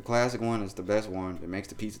 man. It's the classic one. It's the best one. It makes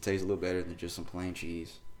the pizza taste a little better than just some plain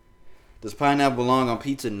cheese. Does pineapple belong on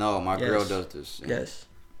pizza? No, my girl does this. Yes.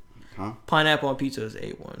 Huh? Pineapple on pizza is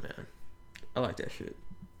A1, man. I like that shit.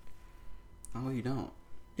 Oh, you don't?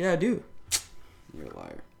 Yeah, I do. You're a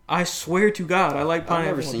liar. I swear to God, I like pineapple. I've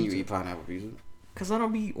never on seen pizza. you eat pineapple pizza. Cause I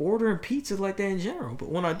don't be ordering pizza like that in general. But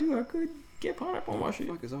when I do, I could get pineapple on my shit.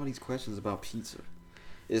 What the fuck is all these questions about pizza?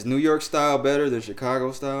 Is New York style better than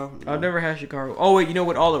Chicago style? No. I've never had Chicago. Oh wait, you know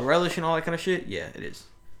what? All the relish and all that kind of shit. Yeah, it is.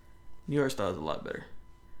 New York style is a lot better.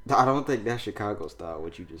 I don't think that's Chicago style.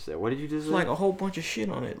 What you just said. What did you just It's say? like a whole bunch of shit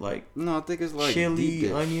on it, like No, I think it's like chili, deep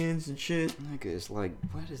dish. onions, and shit. Nigga, it's like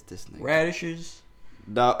what is this nigga? Radishes.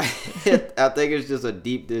 No, I think it's just a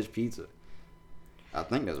deep dish pizza. I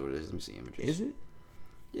think that's what it is. Let me see images. Is it?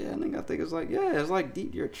 Yeah, I think it's like it's like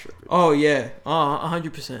deep. You're tripping. Oh yeah,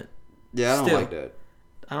 100%. Yeah, I don't still. like that.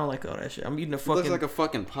 I don't like all that shit. I'm eating a It fucking. looks like a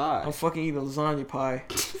fucking pie. I'm fucking eating a lasagna pie.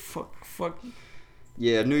 fuck.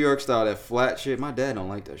 Yeah, New York style, that flat shit. My dad don't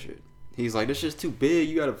like that shit. He's like, this shit's too big.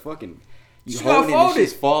 You gotta fucking. You You hold gotta it, fold and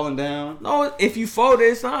shit's it. falling down. No, if you fold it,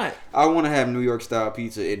 it's not. I want to have New York style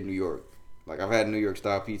pizza in New York. Like I've had New York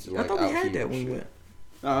style pizza. Like I thought we out had here that and when we shit. went.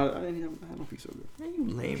 No, I didn't have no pizza over there. Man,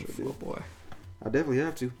 you lame little boy. I definitely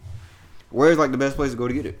have to. Where's like the best place to go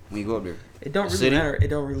to get it when you go up there? It don't The really city? matter. It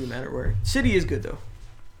don't really matter where. City is good though,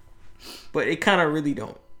 but it kind of really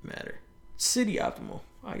don't matter. City optimal,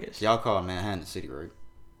 I guess. Y'all call Manhattan the city, right?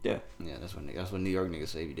 Yeah. Yeah, that's what New York niggas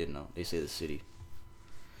say. If you didn't know, they say the city.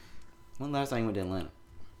 When last time you went to Atlanta?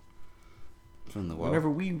 From the Whenever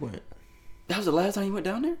we went, That was the last time you went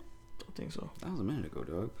down there? don't think so. That was a minute ago,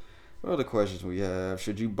 dog. What other questions we have?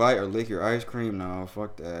 Should you bite or lick your ice cream? No,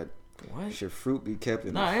 fuck that. What? Should fruit be kept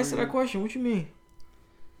in Nah, the answer that freezer? question. What you mean?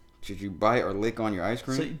 Should you bite or lick on your ice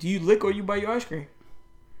cream? So, do you lick or you buy your ice cream?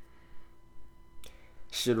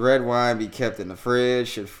 Should red wine be kept in the fridge?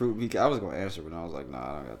 Should fruit be? I was gonna answer, but I was like, nah,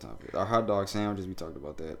 I don't got time for it. Our hot dog sandwiches, we talked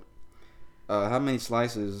about that. How many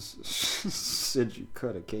slices should you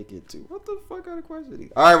cut a cake into? What the fuck kind of question? Is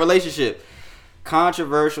these? All right, relationship.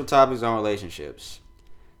 Controversial topics on relationships.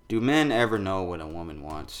 Do men ever know what a woman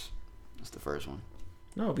wants? That's the first one.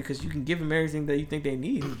 No, because you can give them everything that you think they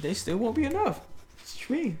need. They still won't be enough. What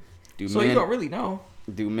you mean? Do So men, you don't really know.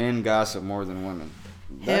 Do men gossip more than women?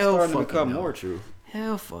 That's Hell starting to fucking become no. more true.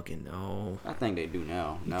 Hell fucking no. I think they do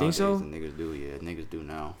now. You Nowadays, think so? The niggas do, yeah. Niggas do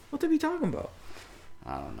now. What they be talking about?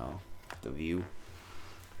 I don't know. The View.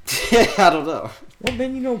 I don't know. What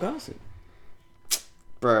men you know gossip?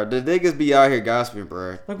 Bruh, the niggas be out here gossiping,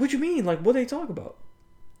 bruh. Like what you mean? Like what they talk about?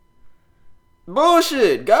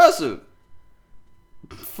 Bullshit. Gossip.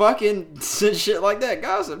 Fucking shit like that.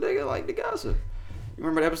 Gossip. Nigga like the gossip. You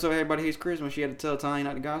remember the episode Everybody Hates Chris when she had to tell Tanya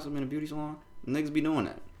not to gossip in a beauty salon? Niggas be doing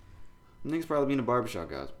that. Niggas probably be in the barbershop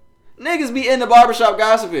gossip. Niggas be in the barbershop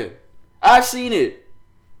gossiping. I've seen it.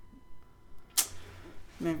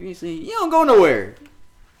 Man, if you ain't seen it, you don't go nowhere.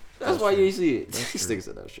 That's why you ain't see it. These niggas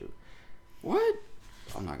said that's true. What?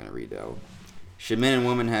 I'm not gonna read that one. Should men and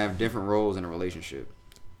women have different roles in a relationship?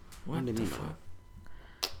 What do you the mean? fuck?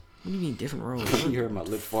 What do you mean different roles? You heard my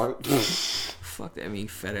lip fart? Fuck that. I mean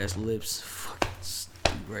fat ass lips. Fucking stupid.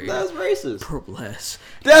 Right? That's racist. Purple ass.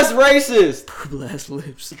 That's racist. Purple ass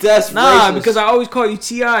lips. That's Nah, racist. because I always call you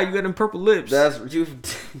T.I. You got them purple lips. That's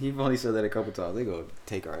you've only said that a couple times. They go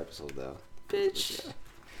take our episodes down. bitch.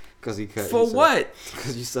 Because he cut. For what?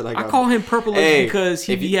 Because you said I I got. call him Purple Lips Hey, because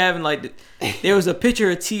he if be you- having like there was a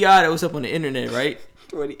picture of T.I. that was up on the internet, right?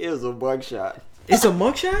 It was a mugshot. It's a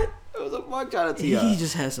mugshot? It was a mugshot of He T.I.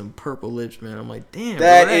 just has some purple lips, man. I'm like, damn,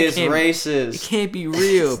 That bro, is can't be- racist. It can't be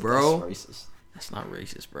real, bro. That's racist. That's not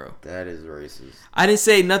racist, bro. That is racist. I didn't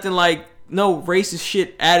say nothing like no racist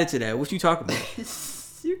shit added to that. What you talking about?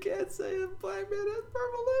 You can't say a black man has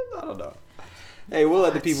purple lips. I don't know. Hey, we'll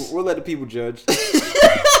let the people judge.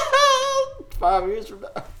 5 years from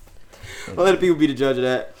now, we'll let the people be the judge of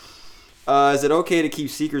that. Is it okay to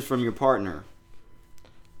keep secrets from your partner?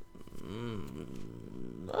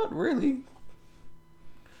 Not really.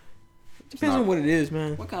 Depends on what it is,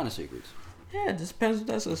 man. What kind of secrets? Yeah, it just depends.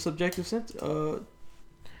 That's a subjective situation.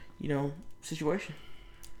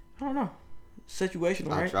 I don't know.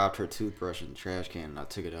 Situational, I right? dropped her toothbrush in the trash can and I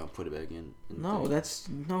took it out and put it back in. No, just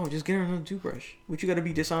get her another toothbrush. What you gotta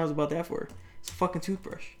be dishonest about that for? It's a fucking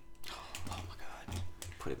toothbrush. Oh my god.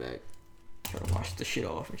 Put it back. Try to wash the shit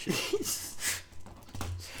off and shit.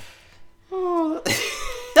 Oh,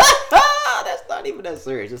 that's not even that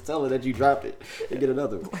serious. Just tell her that you dropped it and get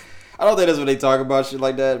another one. I don't think that's what they talk about, shit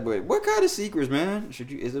like that. But what kind of secrets, man?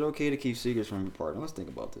 Is it okay to keep secrets from your partner? Let's think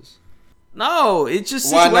about this. No, it's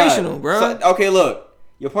just Why not? situational, bro. So, okay, look,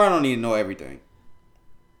 your partner don't need to know everything.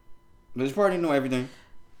 Does your partner know everything?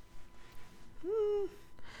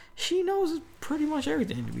 She knows pretty much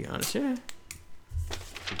everything, to be honest. Yeah.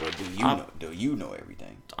 But do you know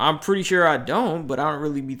everything? I'm pretty sure I don't, but I don't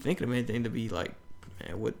really be thinking of anything to be like,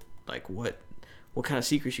 man, what kind of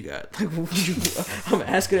secrets you got? Like, I'm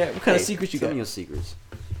asking that. What kind of secrets you got? Tell me your secrets.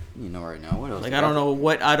 You know right now. What else? Like, I don't know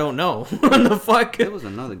what I don't know. What the fuck? There was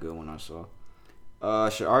another good one I saw.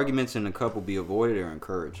 Should arguments in a couple be avoided or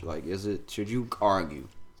encouraged? Like, should you argue?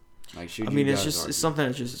 Like, should you? I mean, it's something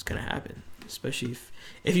that's just gonna happen, especially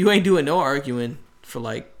if you ain't doing no arguing for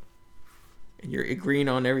like, and you're agreeing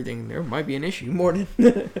on everything. There might be an issue more than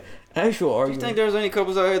actual arguing. Do you think there's any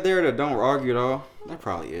couples out there that don't argue at all? There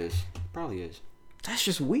probably is. That's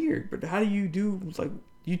just weird. But how do you do like?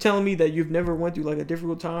 You telling me that you've never went through like a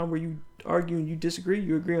difficult time where you argue and you disagree,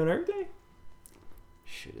 you agree on everything?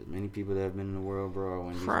 Shit, as many people that have been in the world,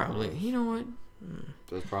 bro. Probably. You know what?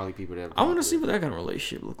 There's probably people that. I want to see what that kind of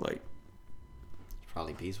relationship look like. It's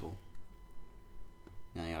probably peaceful.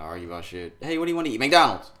 Now you gotta argue about shit. Hey, what do you want to eat?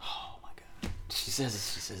 McDonald's. Oh my god. She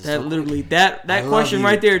says. That literally that question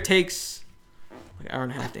right there takes like an hour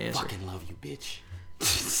and a half to answer. I fucking love you, bitch.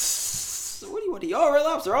 What do you want to eat? Oh, Red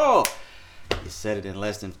Lobster. Oh. You said it in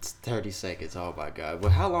less than 30 seconds. Oh my god.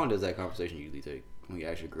 But how long does that conversation usually take when you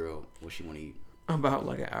ask your girl what she want to eat? About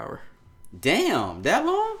like an hour. Damn, that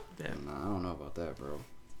long? Yeah. Nah, I don't know about that, bro.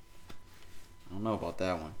 I don't know about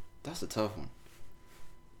that one. That's a tough one.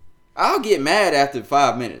 I'll get mad after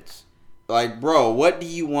 5 minutes. Like, bro, what do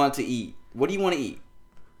you want to eat? What do you want to eat?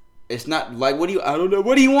 It's not like, I don't know.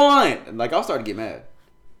 What do you want? Like, I'll start to get mad.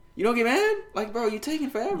 You don't get mad? Like, bro, you taking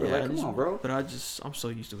forever. Yeah, like, come on, bro. But I'm so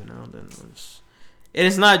used to it now and then. And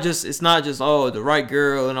it's not just the right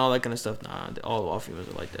girl and all that kind of stuff. Nah, all females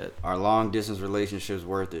are like that. Are long distance relationships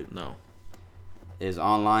worth it? No. Is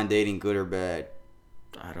online dating good or bad?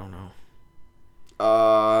 I don't know.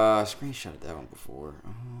 I screenshotted that one before.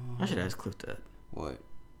 I should ask Cliff that. What?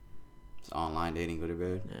 Is online dating good or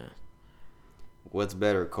bad? Yeah. What's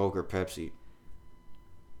better, Coke or Pepsi?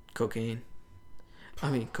 Cocaine.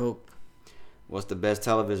 I mean, Coke. What's the best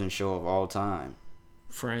television show of all time?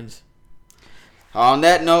 Friends. On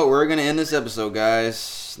that note, we're going to end this episode, guys.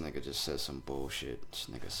 This nigga just said some bullshit. This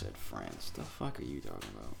nigga said Friends. The fuck are you talking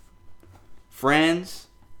about? Friends?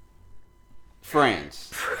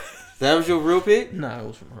 That was your real pick? Nah, it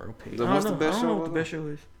was from her pick. What's the best show? I don't know what the best show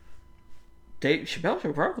is. Dave Chappelle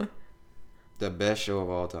show, probably. The best show of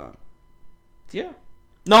all time. Yeah.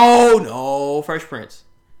 No. Fresh Prince,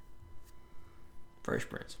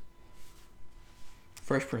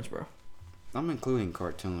 bro. I'm including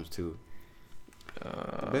cartoons, too.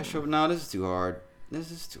 The best show? No, this is too hard.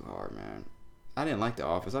 Man. I didn't like The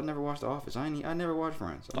Office. I never watched The Office. I never watched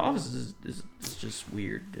Friends. The Office is just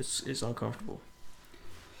weird. It's uncomfortable.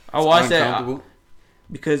 I watched that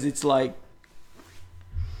because it's like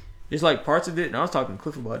there's like parts of it, and I was talking to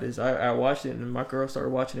Cliff about this. I watched it, and my girl started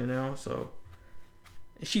watching it now, so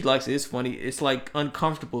she likes it. It's funny. It's like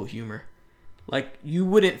uncomfortable humor. Like, you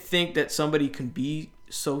wouldn't think that somebody can be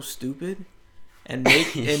so stupid and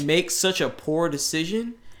make such a poor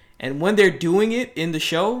decision, and when they're doing it in the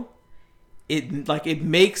show, it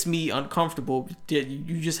makes me uncomfortable.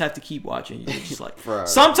 You just have to keep watching. You're just like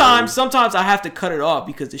sometimes I have to cut it off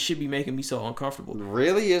because it should be making me so uncomfortable.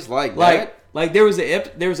 Really, it's like that. Like there was an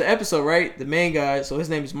episode, right? The main guy, so his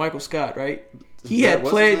name is Michael Scott, right? He had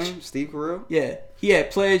pledged Steve Carell. Yeah, he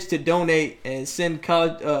had pledged to donate and send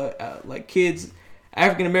college, like kids,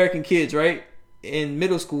 African American kids, right, in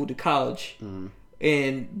middle school to college,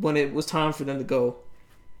 and when it was time for them to go.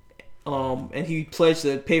 And he pledged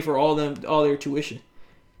to pay for all their tuition.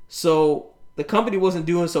 So the company wasn't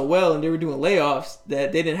doing so well, and they were doing layoffs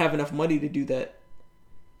that they didn't have enough money to do that.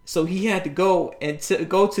 So he had to go and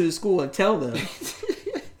go to the school and tell them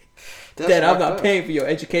that I'm not paying for your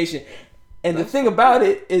education. And the thing about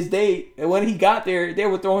it is, when he got there, they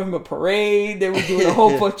were throwing him a parade. They were doing a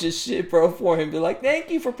whole bunch of shit, bro, for him. They're like, "Thank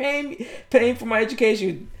you for paying for my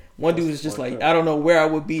education." One dude was just like, "I don't know where I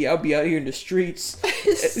would be. I'll be out here in the streets."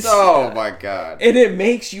 Oh my god! And it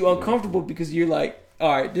makes you uncomfortable because you're like,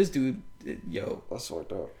 "All right, this dude, yo." That's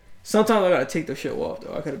fucked up. Sometimes I gotta take the shit off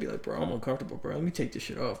though. I gotta be like, "Bro, I'm uncomfortable, bro. Let me take this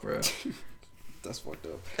shit off, bro." That's fucked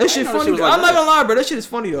up. That shit funny. I'm not gonna lie, bro. That shit is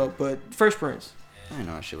funny though. But Fresh Prince. I didn't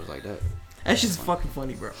know that shit was like that. That shit's fucking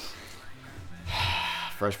funny, bro.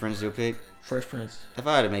 Fresh Prince is your pick? Fresh Prince. If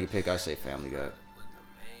I had to make a pick, I'd say Family Guy.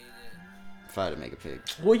 If I had to make a pick.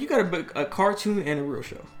 Well, you got a cartoon and a real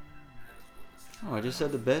show. Oh, I just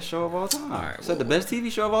said the best show of all time. All right, I said the best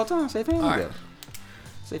TV show of all time. Say Family Guy.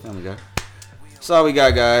 Say Family Guy. That's all we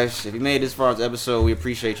got, guys. If you made this far as episode, we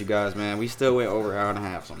appreciate you guys, man. We still went over an hour and a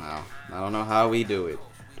half somehow. I don't know how we do it.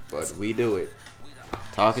 but we do it.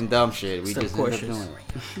 Talking dumb shit. We Some just questions. end up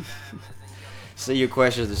doing it. Send your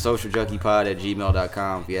questions to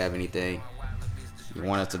socialjunkiepod@gmail.com if you have anything you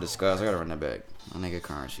want us to discuss. I gotta run that back. My nigga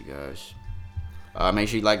Currency, guys. Make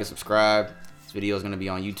sure you like and subscribe. This video is gonna be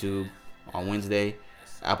on YouTube on Wednesday,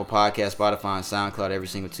 Apple Podcast, Spotify, and SoundCloud every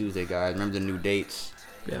single Tuesday, guys. Remember the new dates.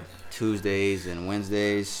 Yeah. Tuesdays and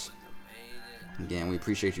Wednesdays. Again, we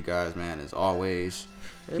appreciate you guys, man, as always.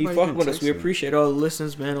 Keep Everybody fucking been with us. We texting. appreciate all the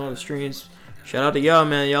listens, man, all the streams. Shout out to y'all,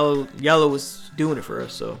 man. Y'all was doing it for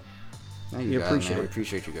us, so Thank we you guys, appreciate man. We it.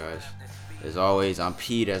 appreciate you guys. As always, I'm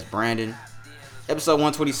Pete. That's Brandon. Episode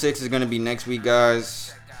 126 is going to be next week,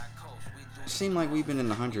 guys. Seem like we've been in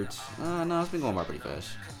the hundreds. No, it's been going by pretty fast.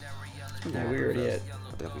 Yeah, we already at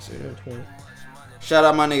I'll definitely say that. 20. Shout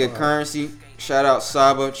out my nigga Currency. Shout out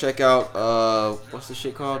Saba. Check out, what's the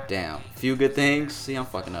shit called? Damn. Few Good Things. See, I'm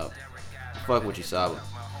fucking up. Fuck with you, Saba.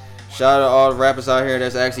 Shout out to all the rappers out here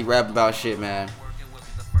that's actually rapping about shit, man.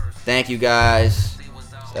 Thank you, guys.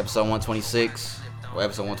 It's episode 126. Or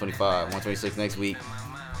episode 125. 126 next week.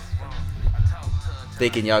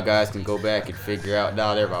 Thinking y'all guys can go back and figure out.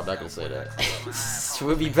 Nah, never mind. I'm not going to say that.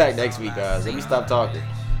 We'll be back next week, guys. Let me stop talking.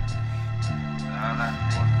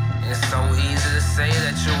 It's so easy to say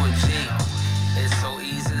that you a G. It's so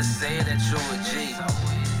easy to say that you a G.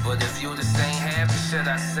 But if you just ain't happy shit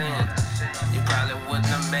I seen, you probably wouldn't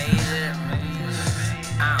have made it.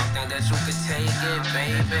 I don't think that you could take it,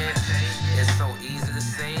 baby. It's so easy to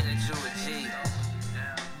say that you a G.